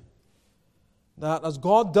imagery, that as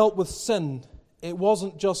God dealt with sin, it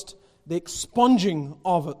wasn't just the expunging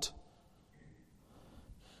of it.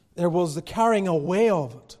 There was the carrying away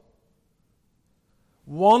of it.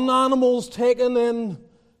 One animal's taken in,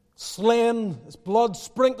 slain, its blood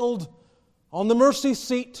sprinkled on the mercy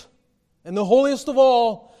seat in the holiest of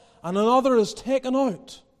all, and another is taken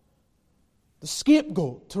out, the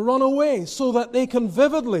scapegoat, to run away, so that they can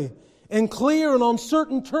vividly, in clear and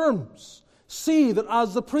uncertain terms, see that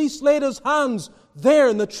as the priest laid his hands there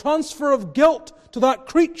in the transfer of guilt to that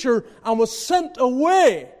creature and was sent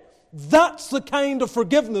away, that's the kind of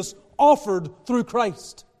forgiveness offered through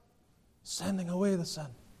Christ. Sending away the sin.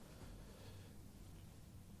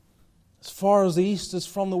 As far as the east is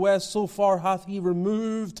from the west, so far hath He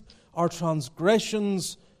removed our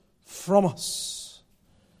transgressions from us.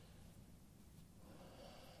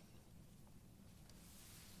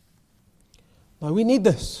 Now we need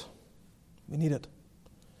this. We need it.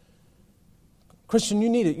 Christian, you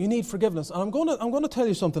need it. You need forgiveness. And I'm going to tell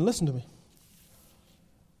you something. Listen to me.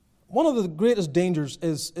 One of the greatest dangers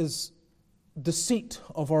is deceit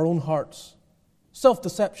of our own hearts.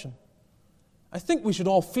 Self-deception. I think we should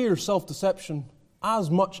all fear self-deception as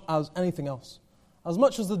much as anything else. As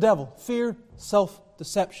much as the devil. Fear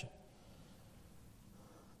self-deception.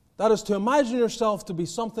 That is to imagine yourself to be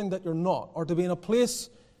something that you're not, or to be in a place,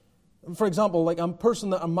 for example, like a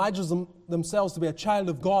person that imagines themselves to be a child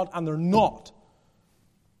of God and they're not.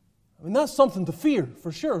 I mean, that's something to fear,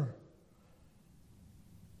 for sure.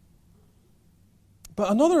 But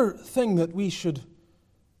another thing that we should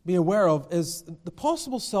be aware of is the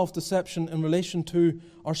possible self-deception in relation to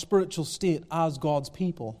our spiritual state as God's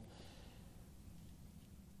people.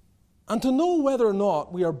 And to know whether or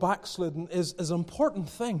not we are backslidden is an important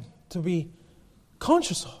thing to be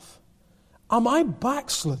conscious of. Am I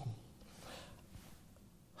backslidden?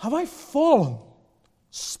 Have I fallen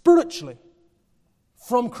spiritually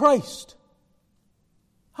from Christ?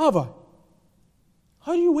 Have I?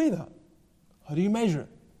 How do you weigh that? How do you measure it?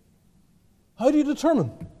 How do you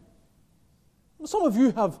determine? Some of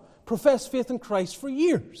you have professed faith in Christ for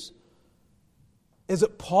years. Is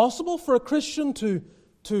it possible for a Christian to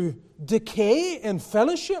decay in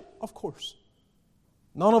fellowship? Of course.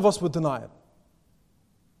 None of us would deny it.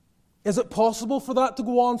 Is it possible for that to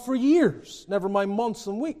go on for years, never mind months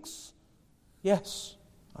and weeks? Yes,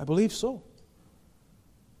 I believe so.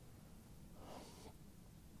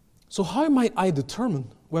 So how might I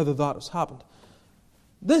determine whether that has happened?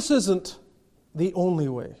 This isn't the only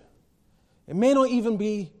way. It may not even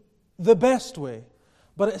be the best way,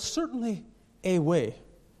 but it's certainly a way.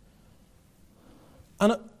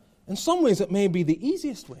 And in some ways it may be the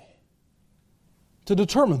easiest way to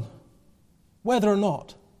determine whether or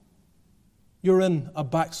not you're in a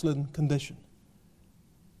backslidden condition.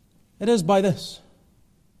 It is by this: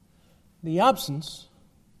 the absence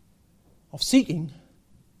of seeking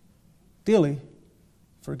daily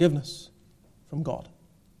forgiveness from God.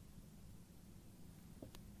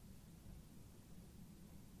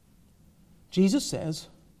 Jesus says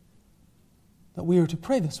that we are to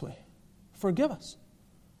pray this way: forgive us.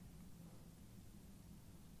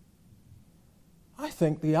 I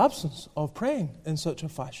think the absence of praying in such a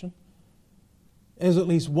fashion is at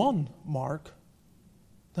least one mark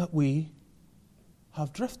that we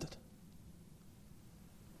have drifted.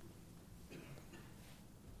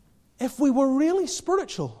 If we were really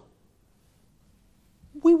spiritual,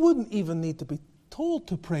 we wouldn't even need to be told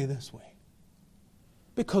to pray this way.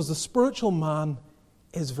 Because the spiritual man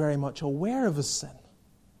is very much aware of his sin.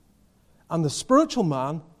 And the spiritual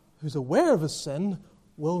man who's aware of his sin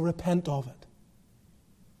will repent of it.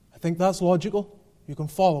 I think that's logical. You can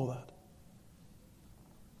follow that.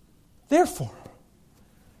 Therefore,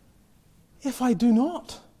 if I do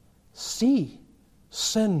not see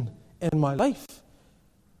sin in my life,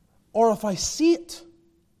 or if I see it,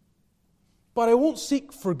 but I won't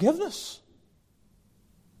seek forgiveness,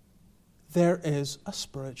 there is a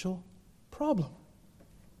spiritual problem.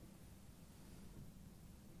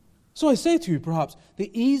 So I say to you, perhaps,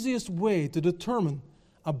 the easiest way to determine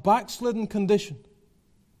a backslidden condition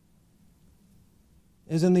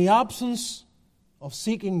is in the absence of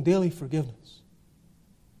seeking daily forgiveness.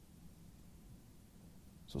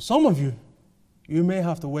 So some of you may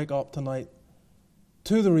have to wake up tonight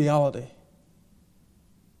to the reality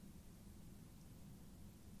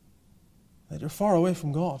that you're far away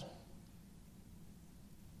from God.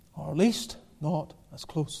 Or at least not as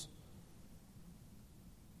close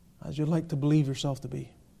as you'd like to believe yourself to be.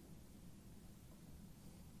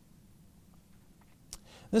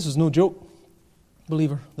 This is no joke,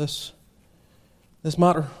 believer, this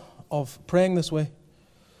matter of praying this way.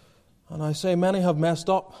 And I say many have messed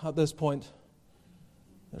up at this point.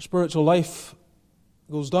 Their spiritual life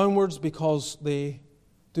goes downwards because they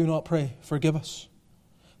do not pray. Forgive us.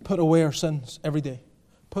 Put away our sins every day.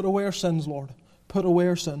 Put away our sins, Lord. Put away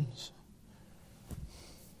our sins.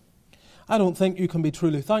 I don't think you can be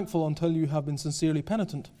truly thankful until you have been sincerely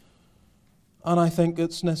penitent. And I think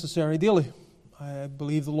it's necessary daily. I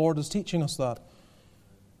believe the Lord is teaching us that.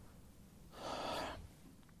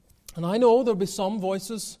 And I know there'll be some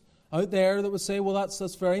voices out there that would say, well,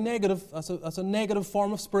 that's very negative. That's a negative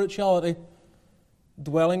form of spirituality.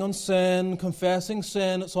 Dwelling on sin, confessing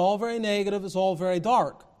sin, it's all very negative, it's all very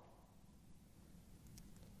dark.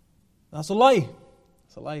 That's a lie.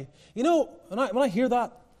 It's a lie. You know, when I hear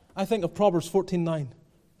that, I think of Proverbs 14:9.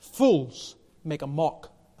 Fools make a mock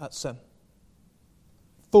at sin.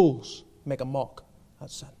 Fools make a mock at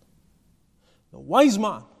sin. The wise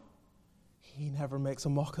man, he never makes a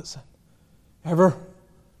mock at sin. Ever.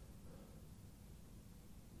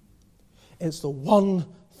 It's the one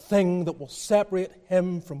thing that will separate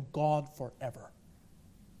him from God forever.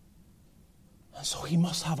 And so he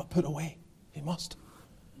must have it put away. He must.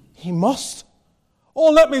 He must. Oh,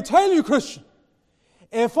 let me tell you, Christian,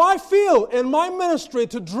 if I feel in my ministry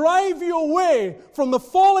to drive you away from the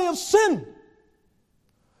folly of sin,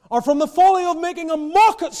 or from the folly of making a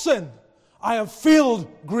mock at sin, I have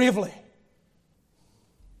failed gravely.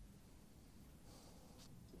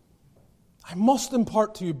 I must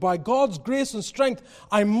impart to you, by God's grace and strength,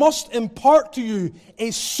 I must impart to you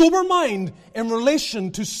a sober mind in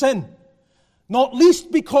relation to sin. Not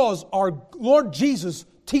least because our Lord Jesus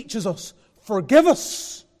teaches us, forgive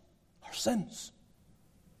us our sins.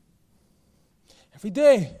 Every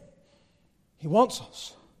day, He wants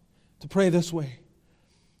us to pray this way.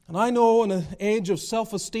 And I know in an age of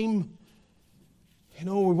self-esteem, we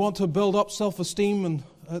want to build up self-esteem, and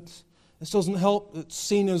this doesn't help. It's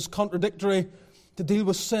seen as contradictory. To deal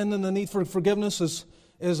with sin and the need for forgiveness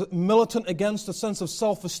is militant against a sense of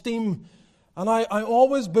self-esteem. And I'm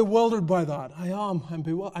always bewildered by that. I'm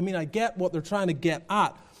bewildered. I mean, I get what they're trying to get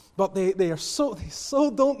at, but they so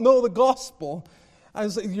don't know the gospel.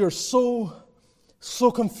 You're so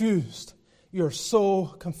confused. You're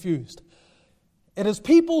so confused. It is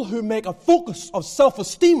people who make a focus of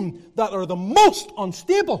self-esteem that are the most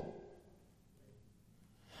unstable.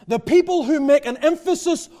 The people who make an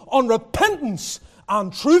emphasis on repentance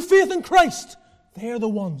and true faith in Christ, they're the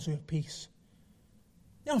ones who have peace.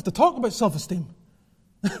 You don't have to talk about self-esteem.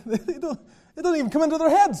 It doesn't even come into their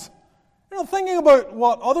heads. They're not thinking about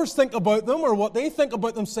what others think about them or what they think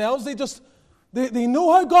about themselves. They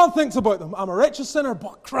know how God thinks about them. I'm a wretched sinner,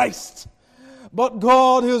 but Christ. But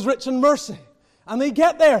God who is rich in mercy. And they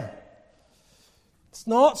get there. It's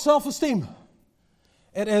not self-esteem.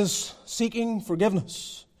 It is seeking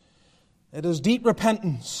forgiveness. It is deep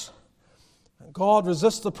repentance. And God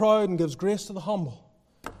resists the proud and gives grace to the humble.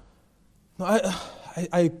 Now,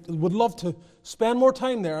 I would love to spend more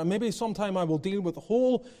time there, and maybe sometime I will deal with the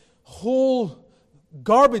whole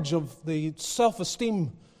garbage of the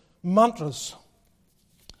self-esteem mantras.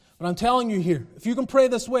 But I'm telling you here, if you can pray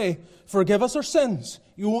this way, forgive us our sins,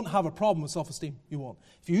 you won't have a problem with self-esteem. You won't.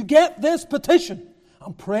 If you get this petition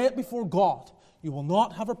and pray it before God, you will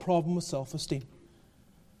not have a problem with self-esteem.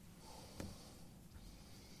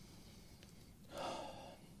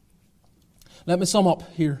 Let me sum up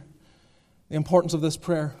here the importance of this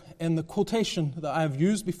prayer in the quotation that I have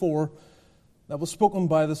used before that was spoken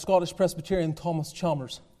by the Scottish Presbyterian Thomas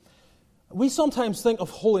Chalmers. We sometimes think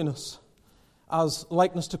of holiness as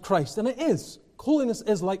likeness to Christ, and it is. Holiness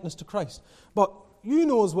is likeness to Christ. But you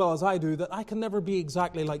know as well as I do that I can never be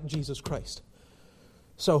exactly like Jesus Christ.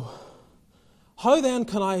 So, how then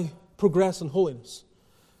can I progress in holiness?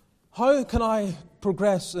 How can I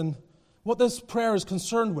progress in what this prayer is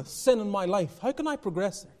concerned with, sin in my life? How can I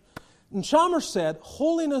progress there? And Chalmers said,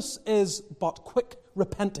 holiness is but quick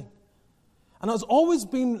repenting. And it has always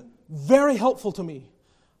been very helpful to me.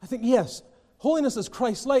 I think, yes, holiness is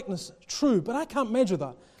Christ-likeness, true, but I can't measure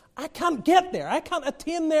that. I can't get there. I can't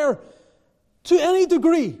attain there to any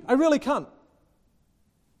degree. I really can't.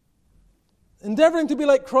 Endeavoring to be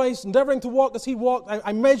like Christ, endeavoring to walk as He walked,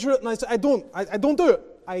 I measure it and I say, I don't do it.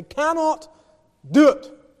 I cannot do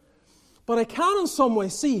it. but I can in some way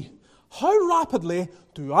see how rapidly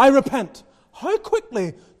do I repent? How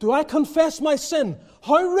quickly do I confess my sin?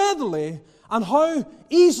 How readily and how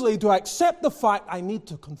easily do I accept the fact I need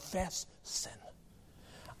to confess sin?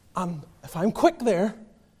 And if I'm quick there,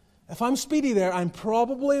 if I'm speedy there, I'm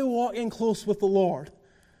probably walking close with the Lord.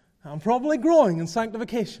 I'm probably growing in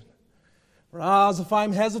sanctification. Whereas if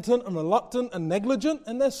I'm hesitant and reluctant and negligent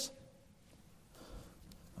in this,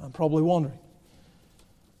 I'm probably wandering.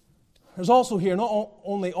 There's also here not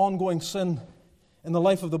only ongoing sin in the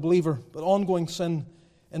life of the believer, but ongoing sin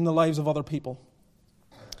in the lives of other people.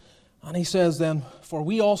 And he says then, for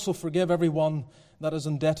we also forgive everyone that is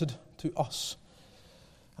indebted to us.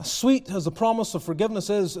 As sweet as the promise of forgiveness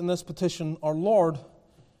is in this petition, our Lord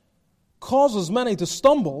causes many to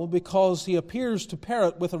stumble because he appears to pair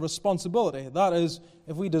it with a responsibility. That is,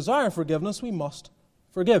 if we desire forgiveness, we must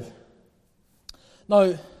forgive.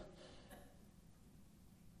 Now,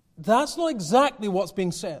 that's not exactly what's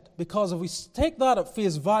being said, because if we take that at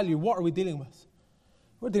face value, what are we dealing with?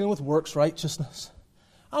 We're dealing with works righteousness.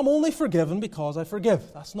 I'm only forgiven because I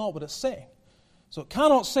forgive. That's not what it's saying. So it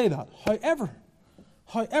cannot say that.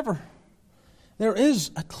 However, there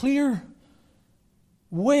is a clear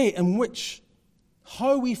way in which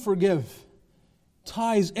how we forgive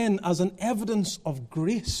ties in as an evidence of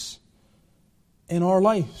grace in our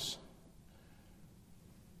lives.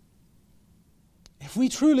 If we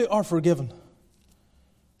truly are forgiven,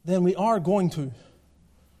 then we are going to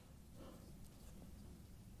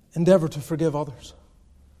endeavor to forgive others.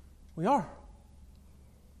 We are.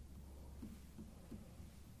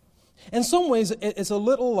 In some ways, it's a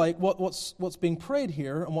little like what's being prayed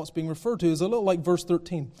here and what's being referred to is a little like verse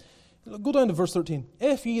 13. Go down to verse 13.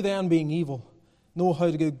 If ye then, being evil, know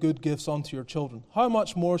how to give good gifts unto your children, how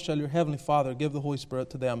much more shall your heavenly Father give the Holy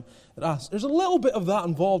Spirit to them that ask? There's a little bit of that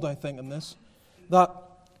involved, I think, in this. That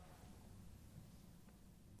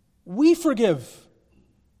we forgive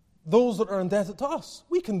those that are indebted to us.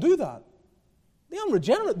 We can do that. The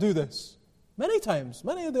unregenerate do this many times.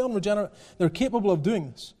 Many of the unregenerate, they're capable of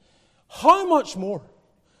doing this. How much more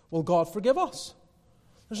will God forgive us?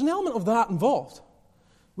 There's an element of that involved.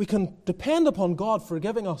 We can depend upon God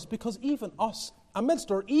forgiving us because even us,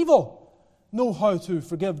 amidst our evil, know how to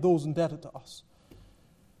forgive those indebted to us.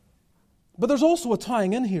 But there's also a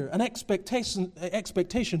tying in here, an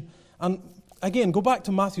expectation. And again, go back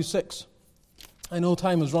to Matthew 6. I know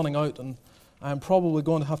time is running out and I'm probably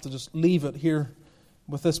going to have to just leave it here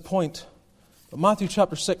with this point. But Matthew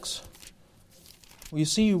chapter 6, well, you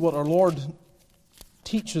see what our Lord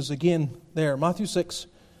teaches again there. Matthew 6,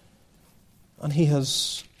 and he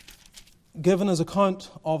has given his account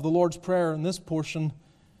of the Lord's Prayer in this portion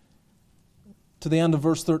to the end of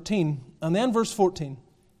verse 13. And then verse 14.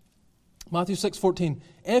 Matthew 6:14.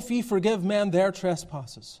 If ye forgive men their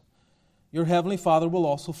trespasses, your heavenly Father will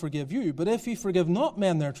also forgive you. But if ye forgive not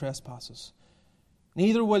men their trespasses,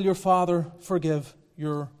 neither will your Father forgive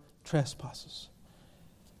your trespasses.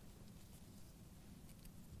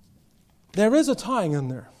 There is a tying in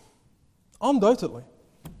there, undoubtedly.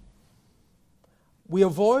 We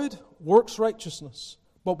avoid works righteousness,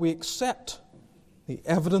 but we accept the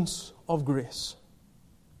evidence of grace.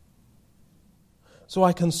 So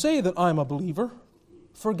I can say that I'm a believer,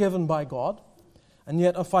 forgiven by God, and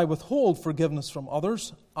yet if I withhold forgiveness from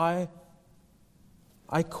others, I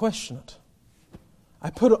question it. I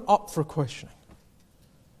put it up for questioning.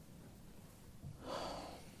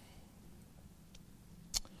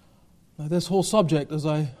 Now, this whole subject, as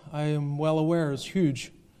I am well aware, is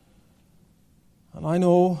huge. And I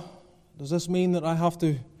know, does this mean that I have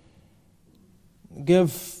to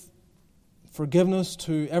give forgiveness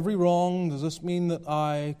to every wrong? Does this mean that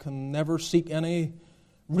I can never seek any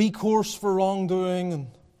recourse for wrongdoing? And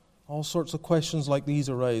all sorts of questions like these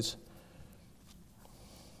arise.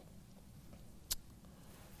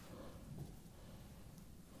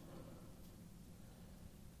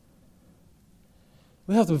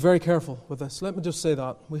 We have to be very careful with this. Let me just say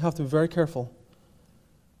that. We have to be very careful.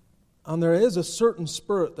 And there is a certain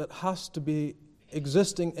spirit that has to be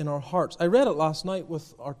existing in our hearts. I read it last night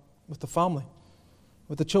with the family,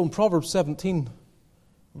 with the children. Proverbs 17,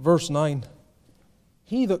 verse 9.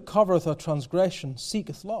 He that covereth a transgression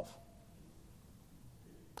seeketh love.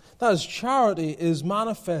 That is, charity is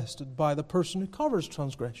manifested by the person who covers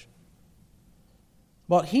transgression.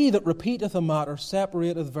 But he that repeateth a matter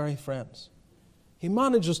separateth very friends. He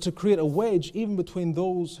manages to create a wedge even between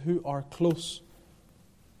those who are close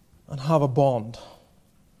and have a bond.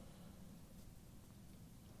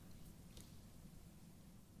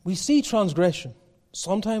 We see transgression,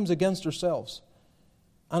 sometimes against ourselves,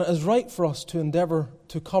 and it is right for us to endeavor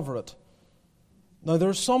to cover it. Now, there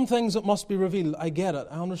are some things that must be revealed. I get it.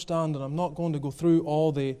 I understand it. I'm not going to go through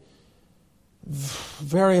all the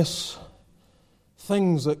various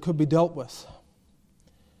things that could be dealt with.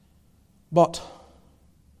 But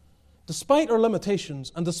despite our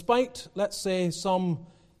limitations and despite, let's say, some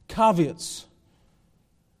caveats,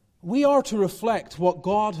 we are to reflect what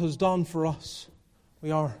God has done for us.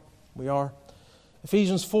 We are.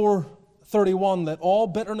 Ephesians 4:31, let all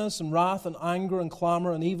bitterness and wrath and anger and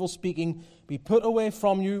clamor and evil speaking be put away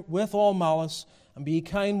from you with all malice, and be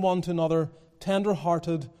kind one to another,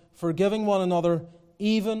 tender-hearted, forgiving one another,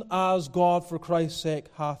 even as God for Christ's sake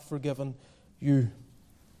hath forgiven you.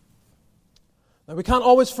 Now, we can't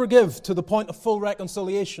always forgive to the point of full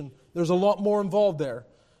reconciliation. There's a lot more involved there.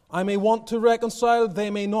 I may want to reconcile, they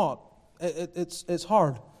may not. It's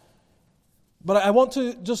hard. But I want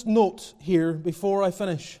to just note here, before I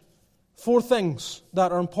finish, 4 things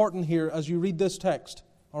that are important here as you read this text.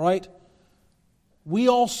 All right? We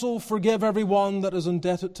also forgive everyone that is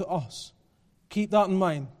indebted to us. Keep that in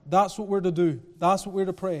mind. That's what we're to do. That's what we're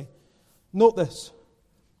to pray. Note this.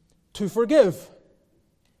 To forgive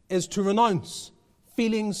is to renounce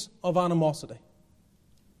feelings of animosity.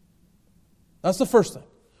 That's the first thing.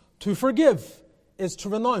 To forgive is to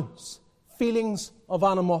renounce feelings of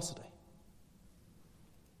animosity.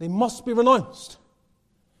 They must be renounced.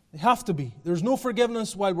 They have to be. There's no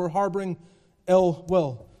forgiveness while we're harboring ill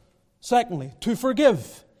will. Secondly, to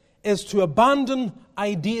forgive is to abandon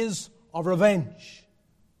ideas of revenge.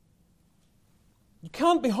 You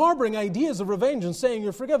can't be harboring ideas of revenge and saying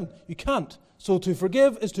you're forgiven. You can't. So to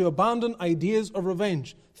forgive is to abandon ideas of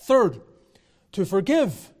revenge. Third, to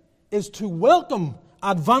forgive is to welcome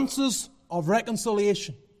advances of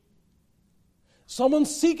reconciliation. Someone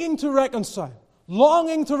seeking to reconcile,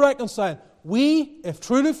 longing to reconcile, we, if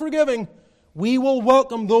truly forgiving, we will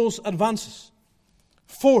welcome those advances.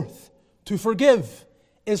 Fourth, to forgive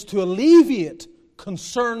is to alleviate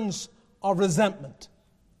concerns of resentment.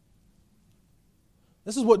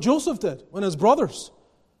 This is what Joseph did when his brothers,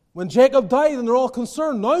 when Jacob died and they're all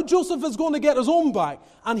concerned. Now Joseph is going to get his own back.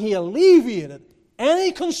 And he alleviated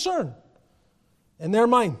any concern in their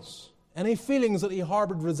minds, any feelings that he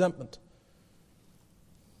harbored resentment.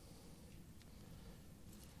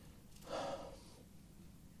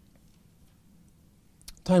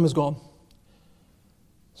 Time is gone.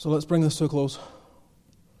 So let's bring this to a close.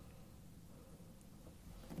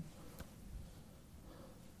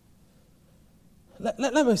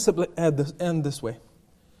 Let me simply end this way.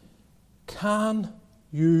 Can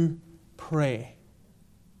you pray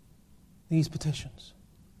these petitions?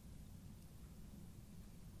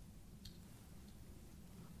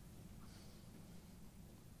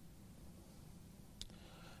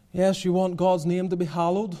 Yes, you want God's name to be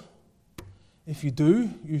hallowed. If you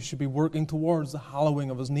do, you should be working towards the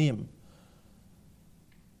hallowing of His name.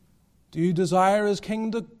 Do you desire His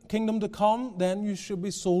kingdom to come? Then you should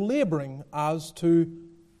be so laboring as to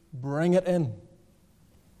bring it in.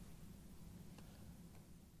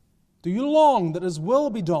 Do you long that His will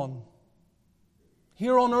be done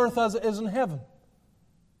here on earth as it is in heaven?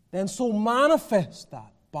 Then so manifest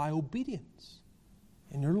that by obedience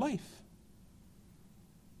in your life.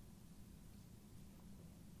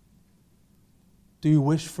 Do you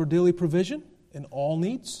wish for daily provision in all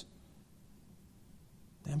needs?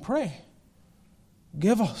 Then pray.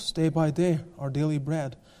 Give us day by day our daily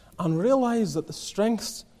bread. And realize that the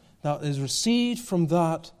strength that is received from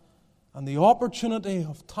that and the opportunity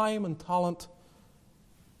of time and talent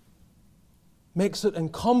makes it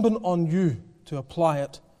incumbent on you to apply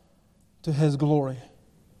it to His glory.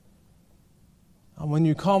 And when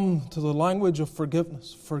you come to the language of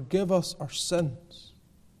forgiveness, forgive us our sins.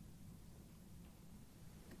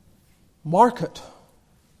 Mark it.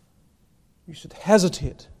 You should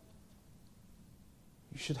hesitate.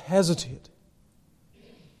 You should hesitate.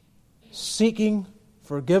 Seeking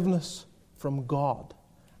forgiveness from God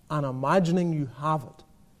and imagining you have it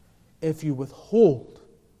if you withhold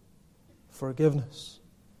forgiveness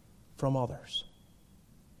from others.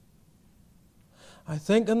 I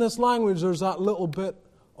think in this language there's that little bit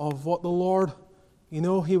of what the Lord,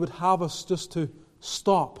 He would have us just to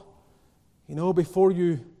stop. Before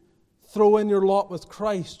you throw in your lot with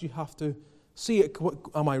Christ, you have to see it.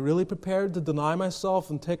 Am I really prepared to deny myself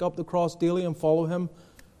and take up the cross daily and follow Him?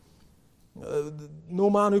 No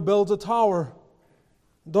man who builds a tower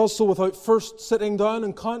does so without first sitting down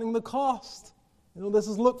and counting the cost. This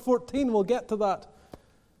is Luke 14. We'll get to that.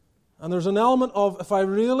 And there's an element of, if I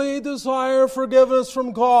really desire forgiveness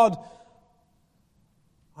from God,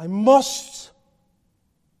 I must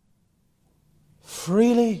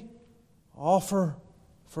freely offer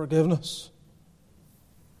forgiveness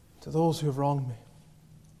to those who have wronged me.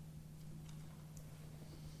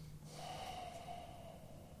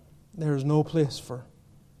 there's no place for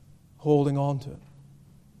holding on to it.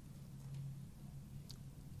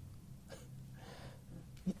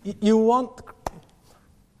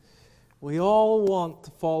 We all want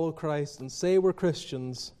to follow Christ and say we're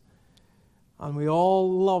Christians, and we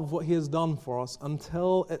all love what He has done for us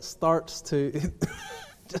until it starts to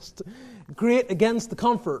just grate against the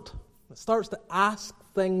comfort. It starts to ask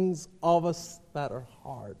things of us that are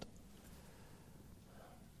hard.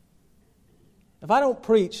 If I don't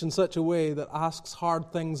preach in such a way that asks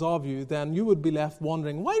hard things of you, then you would be left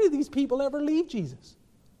wondering, why did these people ever leave Jesus?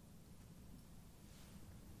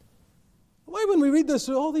 Why, when we read this,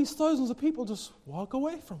 all these thousands of people just walk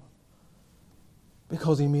away from Him?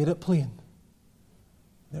 Because He made it plain.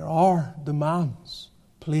 There are demands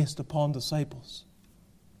placed upon disciples.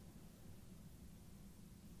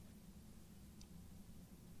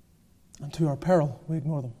 And to our peril, we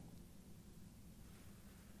ignore them.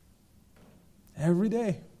 Every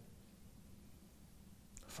day.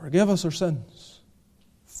 Forgive us our sins,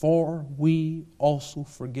 for we also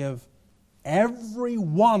forgive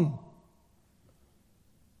everyone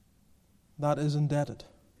that is indebted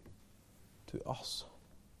to us.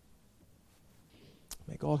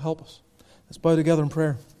 May God help us. Let's bow together in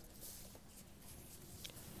prayer.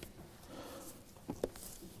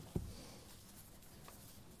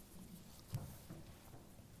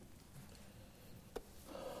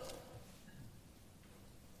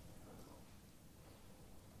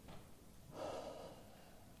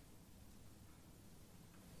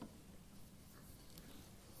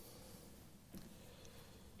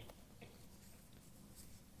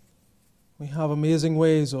 We have amazing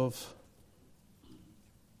ways of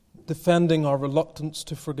defending our reluctance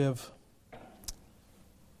to forgive.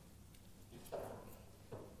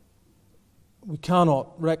 We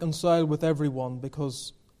cannot reconcile with everyone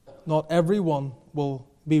because not everyone will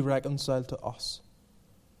be reconciled to us.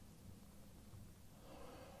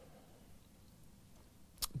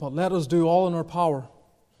 But let us do all in our power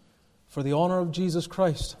for the honor of Jesus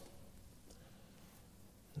Christ.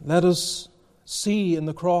 Let us see in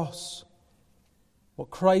the cross what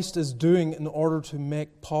Christ is doing in order to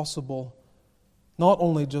make possible not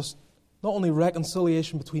only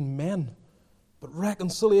reconciliation between men, but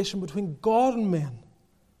reconciliation between God and men.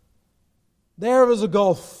 There is a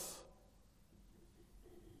gulf,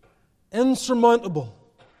 insurmountable,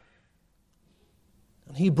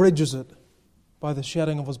 and He bridges it by the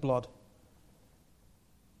shedding of His blood.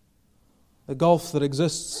 The gulf that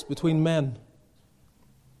exists between men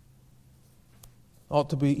ought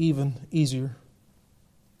to be even easier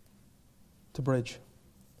to bridge.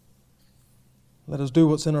 Let us do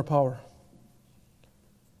what's in our power.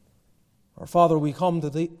 Our Father, we come to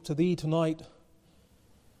Thee tonight.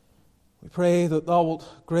 We pray that Thou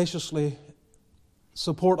wilt graciously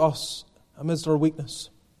support us amidst our weakness.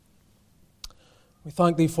 We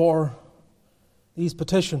thank Thee for these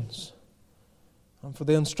petitions and for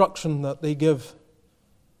the instruction that they give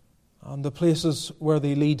and the places where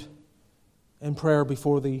they lead in prayer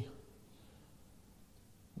before Thee.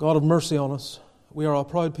 God, have mercy on us. We are a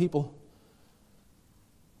proud people.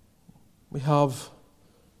 We are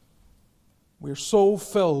so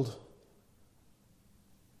filled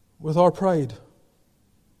with our pride.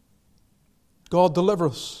 God, deliver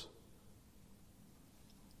us.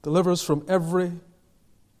 Deliver us from every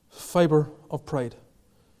fiber of pride,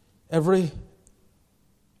 every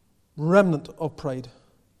remnant of pride.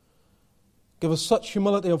 Give us such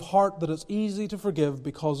humility of heart that it's easy to forgive,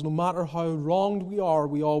 because no matter how wronged we are,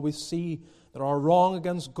 we always see that our wrong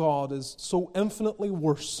against God is so infinitely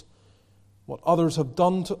worse. What others have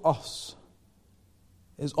done to us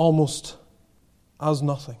is almost as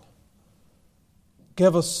nothing.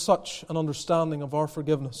 Give us such an understanding of our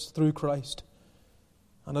forgiveness through Christ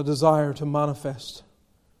and a desire to manifest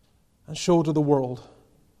and show to the world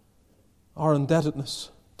our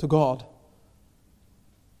indebtedness to God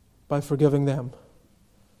by forgiving them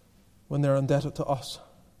when they're indebted to us.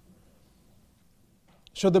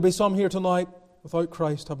 Should there be some here tonight without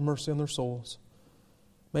Christ, have mercy on their souls.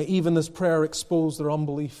 May even this prayer expose their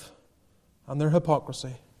unbelief and their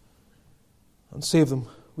hypocrisy, and save them,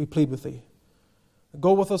 we plead with Thee.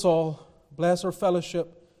 Go with us all. Bless our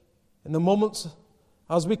fellowship in the moments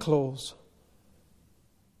as we close.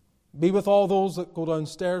 Be with all those that go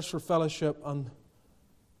downstairs for fellowship, and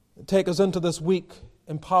take us into this week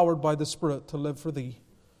empowered by the Spirit to live for Thee.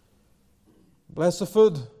 Bless the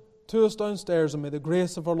food to us downstairs, and may the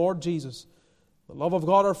grace of our Lord Jesus, the love of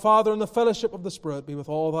God our Father, and the fellowship of the Spirit be with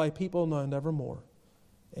all Thy people now and evermore.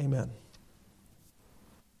 Amen.